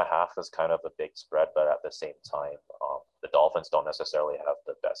 7.5 is kind of a big spread, but at the same time, the Dolphins don't necessarily have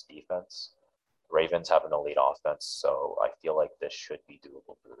the best defense. Ravens have an elite offense, so I feel like this should be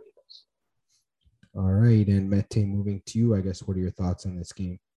doable for the Ravens. All right, and Mete, moving to you, I guess, what are your thoughts on this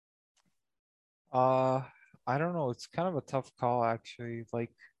game? I don't know. It's kind of a tough call, actually.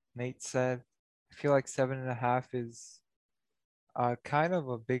 Like Nate said, I feel like 7.5 is kind of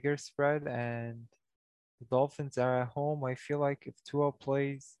a bigger spread, and the Dolphins are at home. I feel like if Tua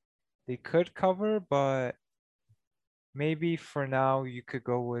plays, they could cover, but maybe for now you could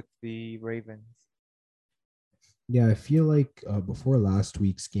go with the Ravens. Yeah, I feel like before last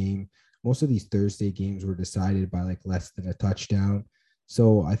week's game, most of these Thursday games were decided by like less than a touchdown.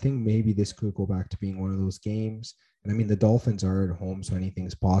 So I think maybe this could go back to being one of those games. And I mean, the Dolphins are at home, so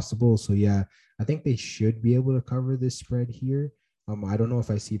anything's possible. So yeah, I think they should be able to cover this spread here. I don't know if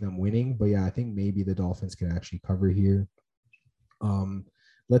I see them winning, but yeah, I think maybe the Dolphins can actually cover here. Um,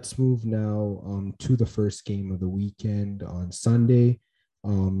 let's move now to the first game of the weekend on Sunday.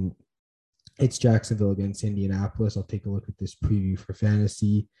 It's Jacksonville against Indianapolis. I'll take a look at this preview for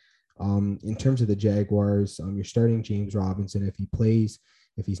fantasy. In terms of the Jaguars, you're starting James Robinson if he plays.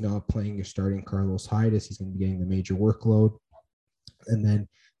 If he's not playing, you're starting Carlos Hyde as he's going to be getting the major workload. And then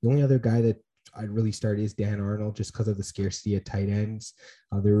the only other guy that I'd really start is Dan Arnold, just because of the scarcity at tight ends.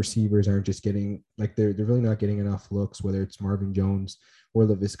 Their receivers aren't just getting, like, they're really not getting enough looks, whether it's Marvin Jones or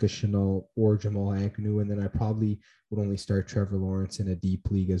Laviska Shenault or Jamal Agnew. And then I probably would only start Trevor Lawrence in a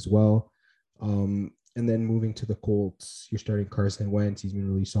deep league as well. And then moving to the Colts, you're starting Carson Wentz. He's been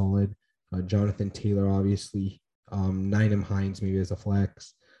really solid. Jonathan Taylor, obviously. Nyheim Hines maybe as a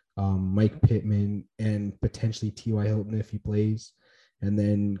flex. Mike Pittman and potentially T.Y. Hilton if he plays. And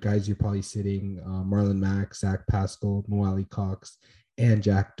then guys you're probably sitting, Marlon Mack, Zach Pascal, Mo Alie-Cox, and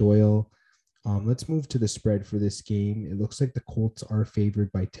Jack Doyle. Let's move to the spread for this game. It looks like the Colts are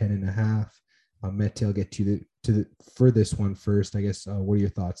favored by 10.5. Mete, I'll get for this one first. I guess, what are your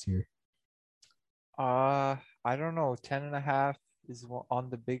thoughts here? I don't know. 10.5 is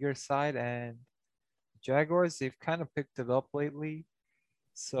on the bigger side, and Jaguars, they've kind of picked it up lately.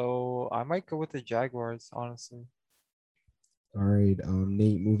 So I might go with the Jaguars, honestly. All right,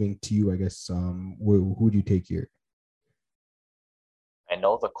 Nate, moving to you, I guess. Who do you take here? I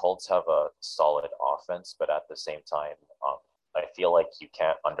know the Colts have a solid offense, but at the same time, I feel like you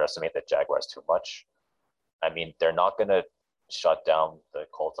can't underestimate the Jaguars too much. I mean, they're not going to shut down the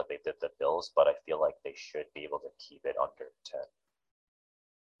Colts like they did the Bills, but I feel like they should be able to keep it under 10.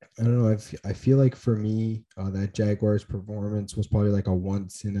 I don't know. I feel like for me, that Jaguars performance was probably like a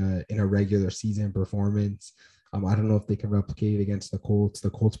once in a regular season performance. I don't know if they can replicate it against the Colts. The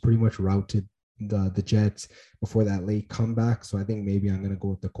Colts pretty much routed the Jets before that late comeback. So I think maybe I'm going to go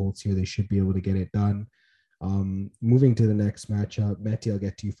with the Colts here. They should be able to get it done. Moving to the next matchup, Matty, I'll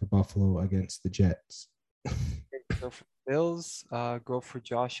get to you for Buffalo against the Jets. So for Bills, go for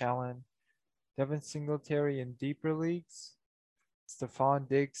Josh Allen, Devin Singletary in deeper leagues, Stephon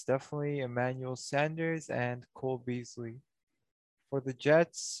Diggs definitely, Emmanuel Sanders, and Cole Beasley. For the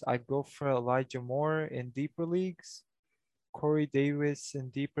Jets, I'd go for Elijah Moore in deeper leagues, Corey Davis in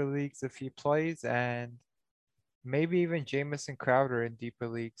deeper leagues if he plays, and maybe even Jamison Crowder in deeper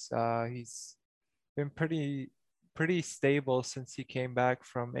leagues. He's been pretty stable since he came back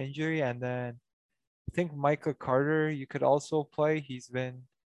from injury, and then I think Micah Carter you could also play. He's been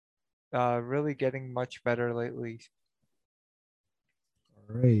really getting much better lately.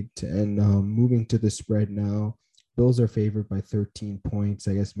 All right. And moving to the spread now. Bills are favored by 13 points.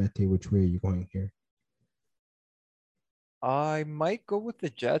 I guess, Mete, which way are you going here? I might go with the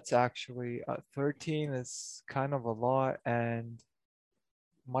Jets actually. 13 is kind of a lot, and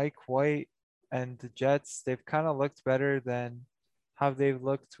Mike White and the Jets, they've kind of looked better than how they've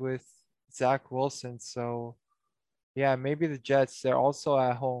looked with Zach Wilson. So, yeah, maybe the Jets, they're also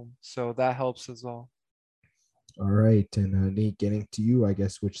at home, so that helps as well. All right. And Nate, getting to you, I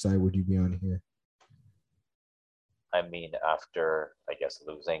guess, which side would you be on here? I mean, after, I guess,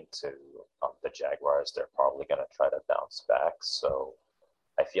 losing to the Jaguars, they're probably going to try to bounce back. So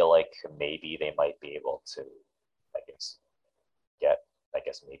I feel like maybe they might be able to, I guess, get,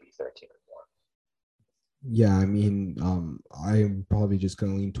 maybe 13 or more. Yeah, I mean, I'm probably just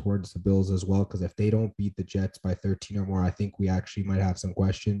going to lean towards the Bills as well, because if they don't beat the Jets by 13 or more, I think we actually might have some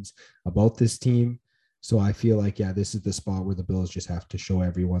questions about this team. So I feel like, yeah, this is the spot where the Bills just have to show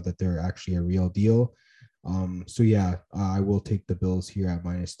everyone that they're actually a real deal. So yeah, I will take the Bills here at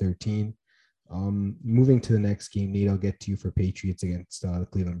minus 13. Moving to the next game, Nate, I'll get to you for Patriots against the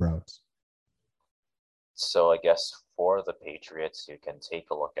Cleveland Browns. So I guess for the Patriots, you can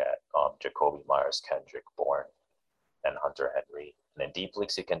take a look at Jacoby Myers, Kendrick Bourne, and Hunter Henry. And in deep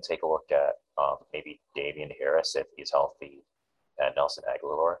leagues, you can take a look at maybe Damian Harris if he's healthy, and Nelson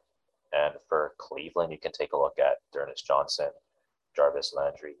Aguilar. And for Cleveland, you can take a look at D'Ernest Johnson, Jarvis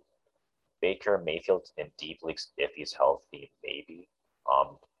Landry, Baker Mayfield in deep leagues if he's healthy, maybe.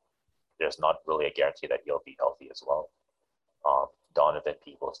 There's not really a guarantee that he'll be healthy as well. Donovan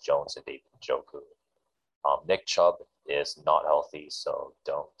Peoples-Jones and David Njoku. Nick Chubb is not healthy, so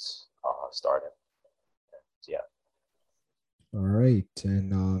don't start him. And, yeah. All right.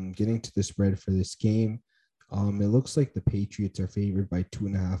 And getting to the spread for this game, it looks like the Patriots are favored by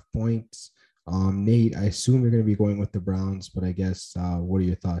 2.5 points. Nate, I assume you're going to be going with the Browns, but I guess what are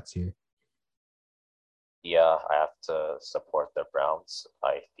your thoughts here? Yeah, I have to support the Browns.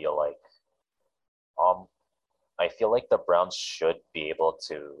 I feel like the Browns should be able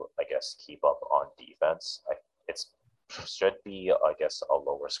to, I guess, keep up on defense. It should be, I guess, a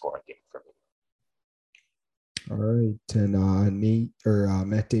lower scoring game for me. All right. And Nate or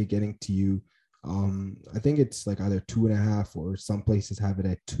Mete, getting to you. I think it's like either 2.5 or some places have it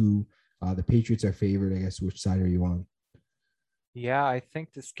at 2. The Patriots are favored. I guess, which side are you on? Yeah, I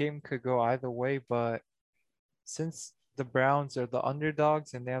think this game could go either way, but since the Browns are the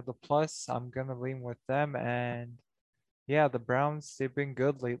underdogs and they have the plus, I'm going to lean with them. And yeah, the Browns, they've been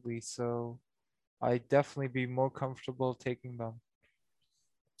good lately, so I'd definitely be more comfortable taking them.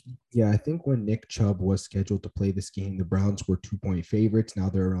 Yeah, I think when Nick Chubb was scheduled to play this game, the Browns were 2-point favorites. Now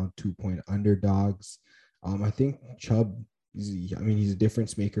they're around 2-point underdogs. I think Chubb, he's a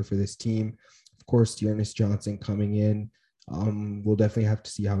difference maker for this team. Of course, D'Ernest Johnson coming in. We'll definitely have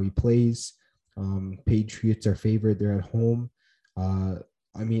to see how he plays. Patriots are favored. They're at home. I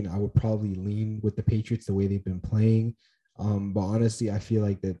would probably lean with the Patriots the way they've been playing. But honestly, I feel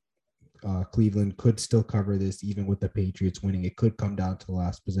like that Cleveland could still cover this even with the Patriots winning. It could come down to the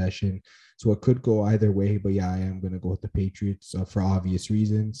last possession. So it could go either way. But yeah, I am going to go with the Patriots for obvious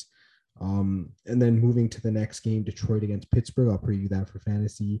reasons. And then moving to the next game, Detroit against Pittsburgh. I'll preview that for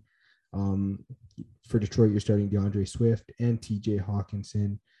fantasy. For Detroit, you're starting DeAndre Swift and TJ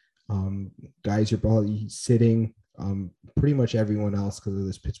Hawkinson. Guys, you're probably sitting pretty much everyone else because of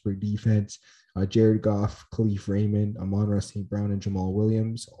this Pittsburgh defense. Jared Goff, Khalif Raymond, Amon-Ra St. Brown, and Jamal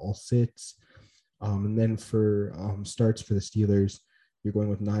Williams all sits. And then for starts for the Steelers, you're going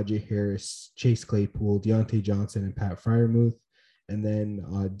with Najee Harris, Chase Claypool, Deontay Johnson, and Pat Freiermuth. And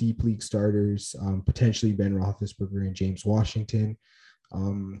then deep league starters, potentially Ben Roethlisberger and James Washington.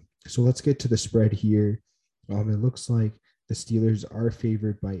 So let's get to the spread here. It looks like the Steelers are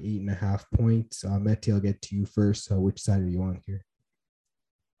favored by 8.5 points. Mete, I'll get to you first. Which side are you on here?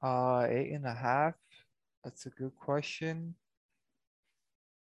 8.5. That's a good question.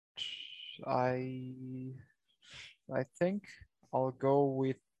 I think I'll go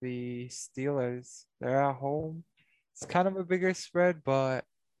with the Steelers. They're at home. It's kind of a bigger spread, but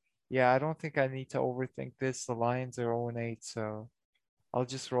yeah, I don't think I need to overthink this. The Lions are 0-8, so I'll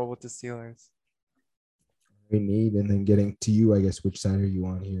just roll with the Steelers. We need, and then getting to you, I guess, which side are you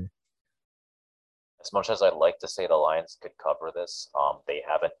on here? As much as I'd like to say the Lions could cover this, they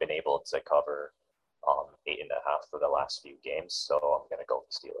haven't been able to cover 8.5 for the last few games, so I'm gonna go with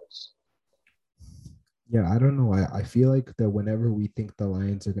the Steelers. Yeah, I don't know. I feel like that whenever we think the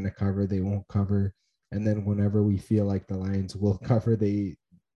Lions are going to cover, they won't cover, and then whenever we feel like the Lions will cover, they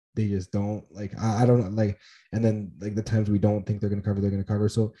just don't. Like I don't know, like, and then like the times we don't think they're going to cover, they're going to cover.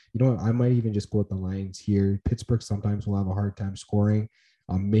 So you know what? I might even just go with the Lions here. Pittsburgh sometimes will have a hard time scoring.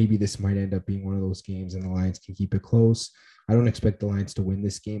 Maybe this might end up being one of those games, and the Lions can keep it close. I don't expect the Lions to win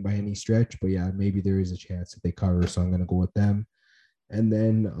this game by any stretch, but yeah, maybe there is a chance that they cover. So I'm going to go with them. And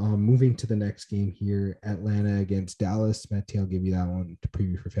then moving to the next game here, Atlanta against Dallas. Matt, I'll give you that one to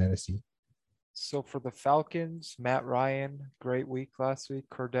preview for fantasy. So for the Falcons, Matt Ryan, great week last week.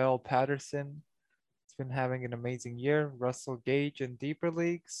 Cordell Patterson, he's been having an amazing year. Russell Gage in deeper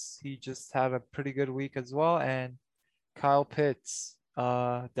leagues, he just had a pretty good week as well. And Kyle Pitts,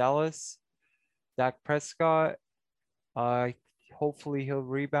 Dallas, Dak Prescott, hopefully he'll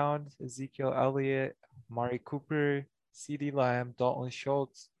rebound. Ezekiel Elliott, Mari Cooper, CeeDee Lamb, Dalton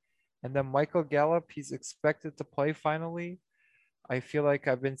Schultz, and then Michael Gallup. He's expected to play finally. I feel like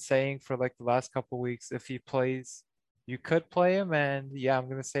I've been saying for like the last couple of weeks, if he plays, you could play him. And yeah, I'm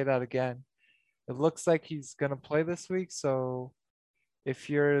going to say that again. It looks like he's going to play this week. So if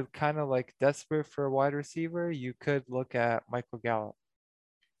you're kind of like desperate for a wide receiver, you could look at Michael Gallup.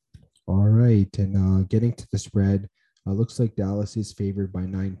 All right. And getting to the spread, looks like Dallas is favored by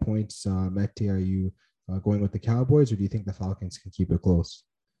 9 points. Mete, are you going with the Cowboys, or do you think the Falcons can keep it close?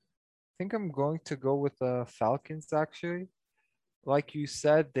 I think I'm going to go with the Falcons, actually. Like you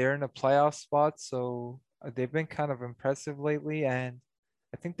said, they're in a playoff spot, so they've been kind of impressive lately, and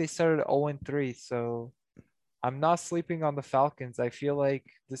I think they started 0-3, so I'm not sleeping on the Falcons. I feel like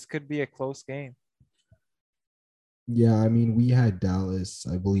this could be a close game. Yeah, I mean, we had Dallas,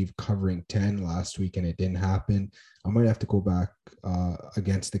 I believe, covering 10 last week, and it didn't happen. I might have to go back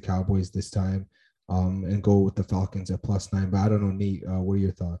against the Cowboys this time and go with the Falcons at +9. But I don't know, Nate, what are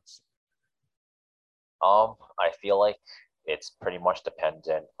your thoughts? I feel like it's pretty much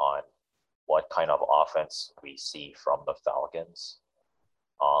dependent on what kind of offense we see from the Falcons.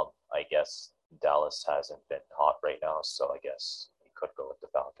 I guess Dallas hasn't been hot right now, so I guess we could go with the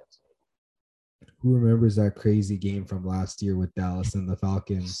Falcons. Who remembers that crazy game from last year with Dallas and the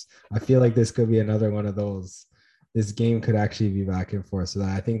Falcons? I feel like this could be another one of those. This game could actually be back and forth. So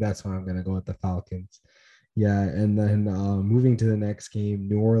I think that's why I'm going to go with the Falcons. Yeah, and then moving to the next game,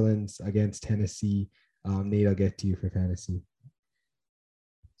 New Orleans against Tennessee. Nate, I'll get to you for fantasy.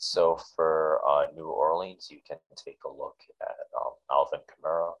 So for New Orleans, you can take a look at Alvin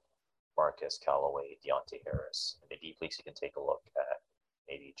Kamara, Marcus Callaway, Deontay Harris. In the deep leagues, you can take a look at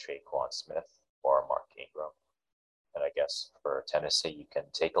maybe Traquan Smith or Mark Ingram. And I guess for Tennessee, you can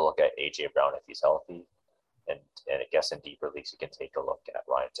take a look at A.J. Brown if he's healthy. And I guess in deeper leagues, you can take a look at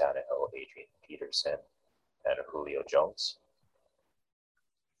Ryan Tannehill, Adrian Peterson, and Julio Jones.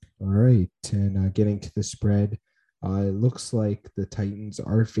 All right. And getting to the spread, it looks like the Titans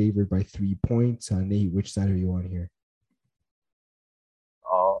are favored by 3 points. Nate, which side are you on here?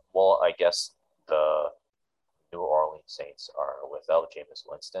 Well, I guess the New Orleans Saints are without Jameis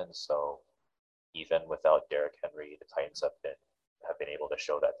Winston, so even without Derrick Henry, the Titans have been able to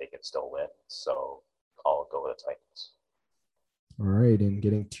show that they can still win. So I'll go with the Titans. All right. And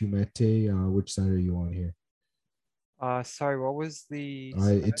getting to Mete, which side are you on here? Sorry, what was the?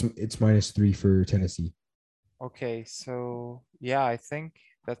 It's -3 for Tennessee. Okay, so yeah, I think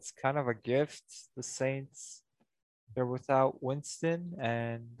that's kind of a gift. The Saints, they're without Winston,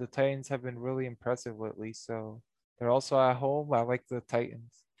 and the Titans have been really impressive lately. So they're also at home. I like the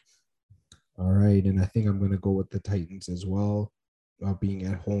Titans. All right, and I think I'm going to go with the Titans as well, being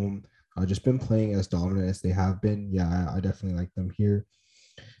at home. Just been playing as dominant as they have been. Yeah, I definitely like them here.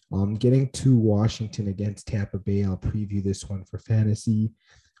 Getting to Washington against Tampa Bay, I'll preview this one for fantasy.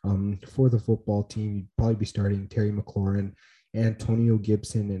 For the football team, you'd probably be starting Terry McLaurin, Antonio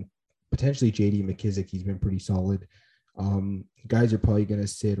Gibson, and potentially J.D. McKissick. He's been pretty solid. Guys are probably going to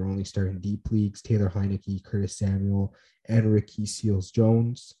sit or only start in deep leagues: Taylor Heineke, Curtis Samuel, and Ricky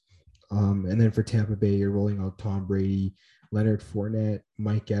Seals-Jones. And then for Tampa Bay, you're rolling out Tom Brady, Leonard Fournette,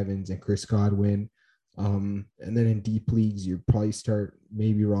 Mike Evans, and Chris Godwin. And then in deep leagues, you probably start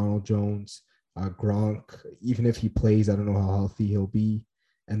maybe Ronald Jones, Gronk. Even if he plays, I don't know how healthy he'll be.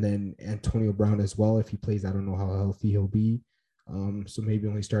 And then Antonio Brown as well. If he plays, I don't know how healthy he'll be. So maybe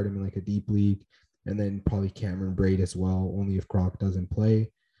only start him in like a deep league. And then probably Cameron Braid as well, only if Gronk doesn't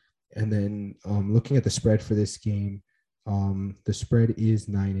play. And then looking at the spread for this game, the spread is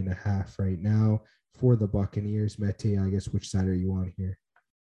 9.5 right now for the Buccaneers. Mete, I guess which side are you on here?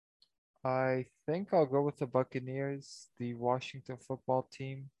 I think I'll go with the Buccaneers, the Washington football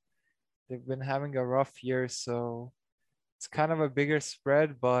team. They've been having a rough year, so it's kind of a bigger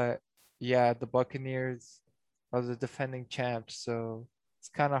spread, but yeah, the Buccaneers are the defending champs, so it's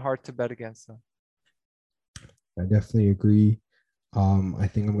kind of hard to bet against them. I definitely agree. I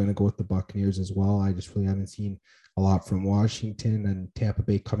think I'm going to go with the Buccaneers as well. I just really haven't seen a lot from Washington, and Tampa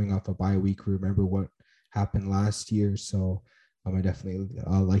Bay coming off a bye week. Remember what happened last year, so I definitely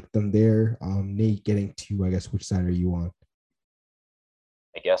like them there. Nate, getting to, I guess, which side are you on?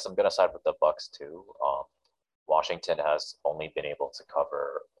 I guess I'm gonna side with the Bucks too. Washington has only been able to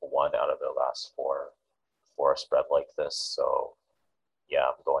cover one out of their last four for a spread like this, so yeah,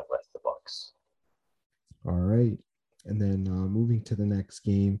 I'm going with the Bucks. All right. And then moving to the next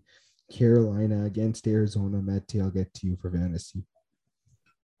game, Carolina against Arizona. Mete, I'll get to you for fantasy.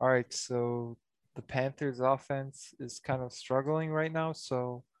 All right, so the Panthers offense is kind of struggling right now,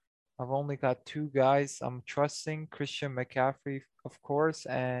 so I've only got two guys I'm trusting: Christian McCaffrey, of course,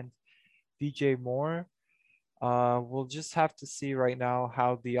 and DJ Moore. We'll just have to see right now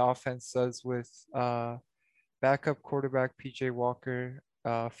how the offense does with backup quarterback PJ Walker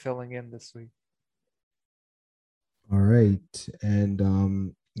filling in this week. All right.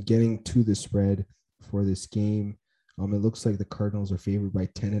 And getting to the spread for this game, it looks like the Cardinals are favored by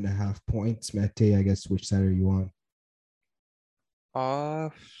 10.5 points. Mete, I guess which side are you on?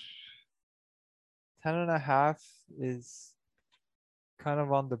 10.5 is kind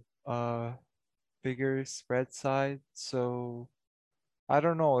of on the bigger spread side. So I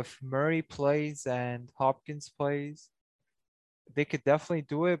don't know if Murray plays and Hopkins plays, they could definitely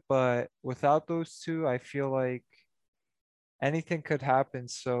do it. But without those two, I feel like anything could happen.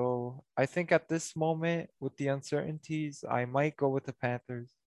 So I think at this moment, with the uncertainties, I might go with the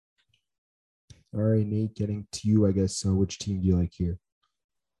Panthers. All right, Nate, getting to you, I guess. Which team do you like here?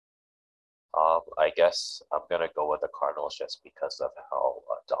 I guess I'm gonna go with the Cardinals just because of how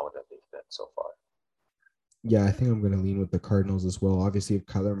dominant they've been so far. Yeah, I think I'm going to lean with the Cardinals as well. Obviously, if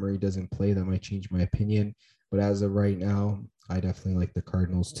Kyler Murray doesn't play, that might change my opinion. But as of right now, I definitely like the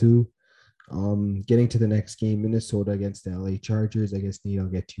Cardinals too. Getting to the next game, Minnesota against the LA Chargers. I guess, Nate, I'll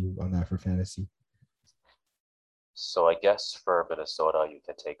get you on that for fantasy. So I guess for Minnesota, you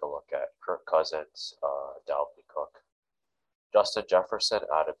can take a look at Kirk Cousins, Dalvin Cook, Justin Jefferson,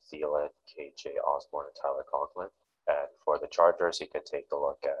 Adam Thielen, KJ Osborne, and Tyler Conklin. And for the Chargers, you can take a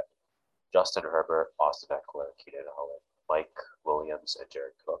look at Justin Herbert, Austin Eckler, Keenan Allen, Mike Williams, and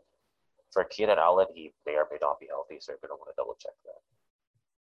Jared Cook. For Keenan Allen, he may or may not be healthy, so you're going to want to double check that.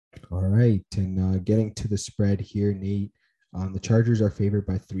 All right. And getting to the spread here, Nate, the Chargers are favored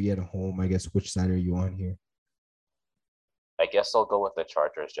by 3 at home. I guess which side are you on here? I guess I'll go with the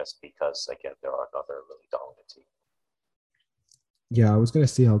Chargers just because, again, they're another really dominant team. Yeah, I was going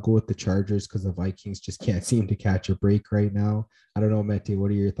to say I'll go with the Chargers because the Vikings just can't seem to catch a break right now. I don't know, Mete,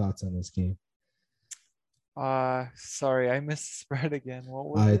 what are your thoughts on this game? Sorry, I missed the spread again. What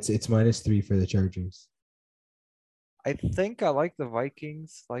was It's -3 for the Chargers. I think I like the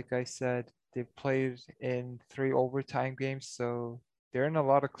Vikings. Like I said, they played in 3 overtime games, so they're in a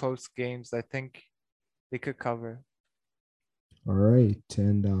lot of close games. I think they could cover. All right.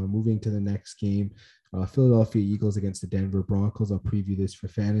 And moving to the next game, Philadelphia Eagles against the Denver Broncos. I'll preview this for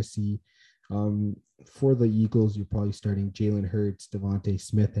fantasy. For the Eagles, you're probably starting Jalen Hurts, Devontae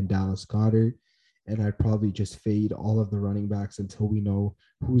Smith, and Dallas Goedert. And I'd probably just fade all of the running backs until we know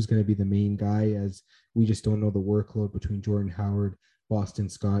who's going to be the main guy, as we just don't know the workload between Jordan Howard, Boston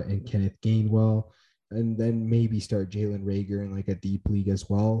Scott, and Kenneth Gainwell. And then maybe start Jalen Reagor in like a deep league as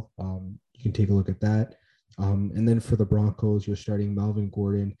well. You can take a look at that. And then for the Broncos, you're starting Melvin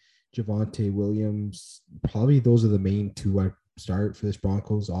Gordon, Javonte Williams. Probably those are the main two I start for this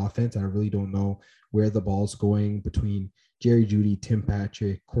Broncos offense. I really don't know where the ball's going between Jerry Jeudy, Tim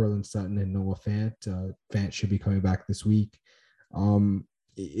Patrick, Courtland Sutton, and Noah Fant. Fant should be coming back this week.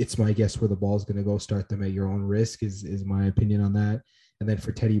 It's my guess where the ball's going to go. Start them at your own risk is my opinion on that. And then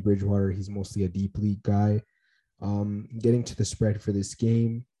for Teddy Bridgewater, he's mostly a deep league guy. Getting to the spread for this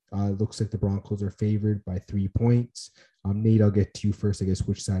game, looks like the Broncos are favored by 3 points. Nate, I'll get to you first. I guess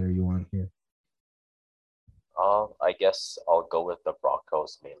which side are you on here? I guess I'll go with the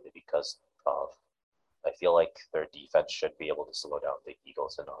Broncos mainly because of I feel like their defense should be able to slow down the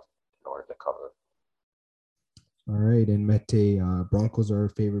Eagles enough in order to cover. All right, and Mete, Broncos are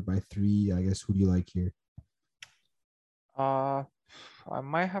favored by 3. I guess who do you like here? Uh, I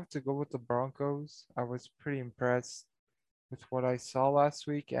might have to go with the Broncos. I was pretty impressed with what I saw last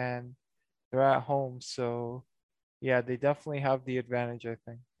week, and they're at home, so yeah, they definitely have the advantage, I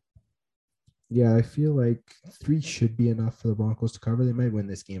think. Yeah, I feel like 3 should be enough for the Broncos to cover. They might win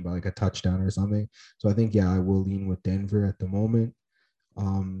this game by like a touchdown or something. So I think, yeah, I will lean with Denver at the moment.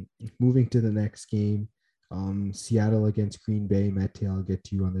 Um, Moving to the next game, Seattle against Green Bay. Mete, I'll get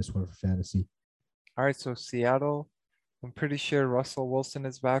to you on this one for fantasy. All right, so Seattle, I'm pretty sure Russell Wilson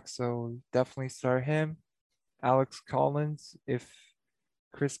is back, so definitely start him. Alex Collins, if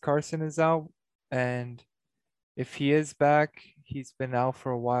Chris Carson is out, and if he is back, he's been out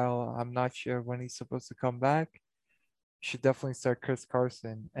for a while. I'm not sure when he's supposed to come back. You should definitely start Chris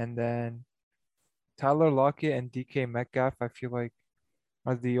Carson. And then Tyler Lockett and DK Metcalf, I feel like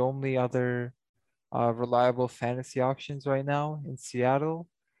are the only other reliable fantasy options right now in Seattle.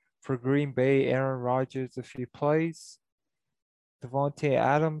 For Green Bay, Aaron Rodgers if he plays, Devontae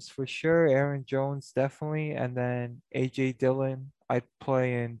Adams for sure, Aaron Jones definitely, and then AJ Dillon I'd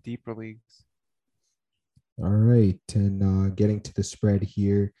play in deeper leagues. All right, and getting to the spread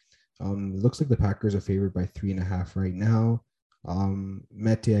here, it looks like the Packers are favored by 3.5 right now.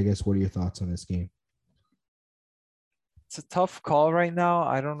 Mete, I guess what are your thoughts on this game? It's a tough call right now.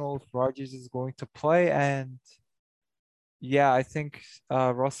 I don't know if Rodgers is going to play, and yeah, I think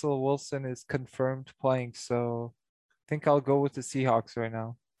Russell Wilson is confirmed playing, so I think I'll go with the Seahawks right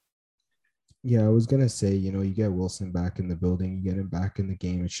now. Yeah, I was gonna say, you get Wilson back in the building, you get him back in the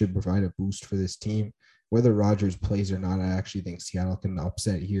game. It should provide a boost for this team. Whether Rodgers plays or not, I actually think Seattle can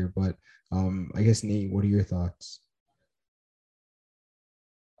upset here. But I guess Nate, what are your thoughts?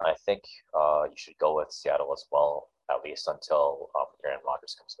 I think you should go with Seattle as well, at least until Aaron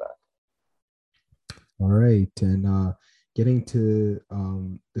Rodgers comes back. All right, and getting to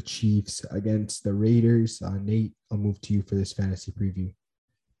the Chiefs against the Raiders. Nate, I'll move to you for this fantasy preview.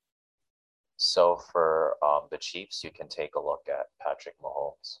 So for the Chiefs, you can take a look at Patrick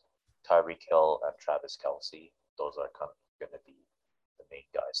Mahomes, Tyreek Hill, and Travis Kelce. Those are kind of going to be the main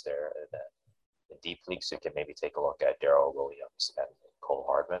guys there. And then in deep leagues, you can maybe take a look at Darrell Williams and Cole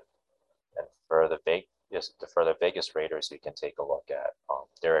Hardman. And for the Vegas Raiders, you can take a look at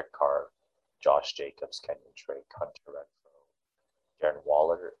Derek Carr, Josh Jacobs, Kenyon Drake, Hunter Renfrow, Darren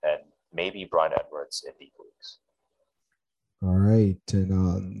Waller, and maybe Brian Edwards in deep leagues. All right,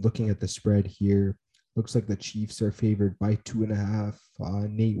 and looking at the spread here, looks like the Chiefs are favored by 2.5.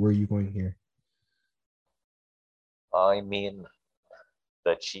 Nate, where are you going here? I mean,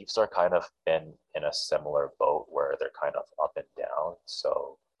 the Chiefs are kind of in a similar boat where they're kind of up and down.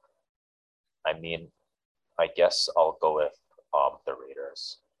 So, I mean, I guess I'll go with the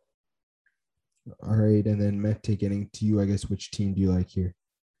Raiders. All right, and then Mete, getting to you, I guess which team do you like here?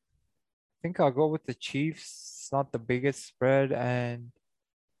 I think I'll go with the Chiefs. It's not the biggest spread, and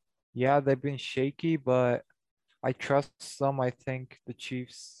yeah, they've been shaky, but I trust them. I think the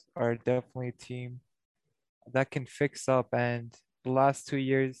Chiefs are definitely a team that can fix up, and the last 2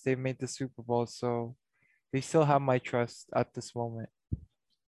 years they've made the Super Bowl, so they still have my trust at this moment.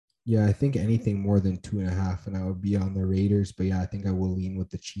 Yeah, I think anything more than 2.5, and I would be on the Raiders. But yeah, I think I will lean with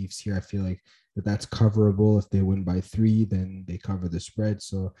the Chiefs here. I feel like that's coverable. If they win by 3, then they cover the spread.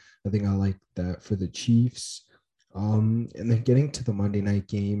 So I think I like that for the Chiefs. And then getting to the Monday night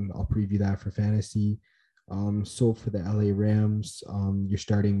game, I'll preview that for fantasy. So for the LA Rams, you're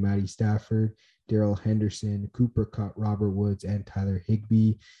starting Matty Stafford, Daryl Henderson, Cooper Kupp, Robert Woods, and Tyler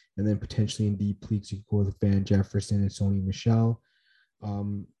Higbee. And then potentially in deep leagues, you could go with Van Jefferson and Sony Michelle.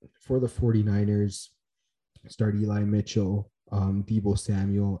 For the 49ers, start Eli Mitchell, Debo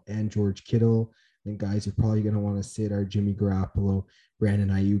Samuel, and George Kittle. And guys you're probably going to want to sit are Jimmy Garoppolo, Brandon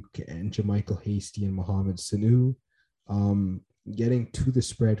Ayuk, and JaMychal Hasty and Mohamed Sanu. Getting to the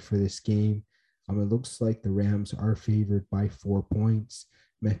spread for this game, it looks like the Rams are favored by 4 points.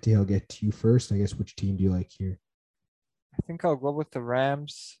 Mete, I'll get to you first. I guess which team do you like here? I think I'll go with the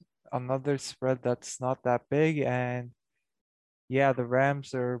Rams. Another spread that's not that big, and yeah, the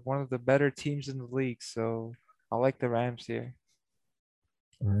Rams are one of the better teams in the league, so I like the Rams here.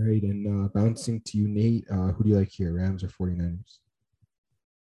 All right, and bouncing to you, Nate. Who do you like here, Rams or 49ers?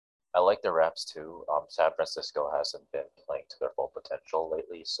 I like the Rams too. San Francisco hasn't been playing to their full potential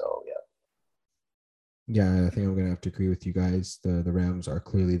lately, so yeah. Yeah, I think I'm gonna have to agree with you guys. The Rams are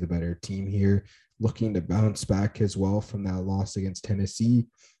clearly the better team here, looking to bounce back as well from that loss against Tennessee.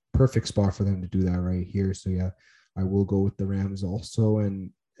 Perfect spot for them to do that right here. So yeah, I will go with the Rams also.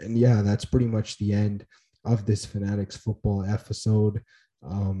 And yeah, that's pretty much the end of this Fanatics football episode.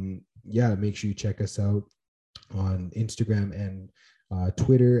 Yeah, make sure you check us out on Instagram and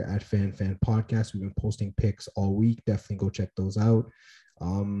Twitter at FanFan Podcast. We've been posting pics all week. Definitely go check those out.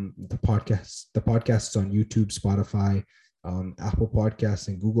 The podcast is on YouTube, Spotify, Apple Podcasts,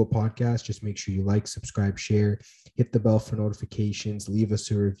 and Google Podcasts. Just make sure you like, subscribe, share, hit the bell for notifications, leave us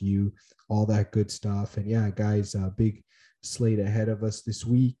a review, all that good stuff. And yeah, guys, big slate ahead of us this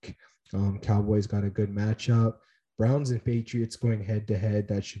week. Cowboys got a good matchup. Browns and Patriots going head to head.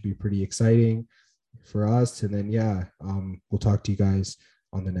 That should be pretty exciting for us. And then yeah, we'll talk to you guys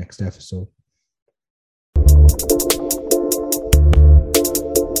on the next episode.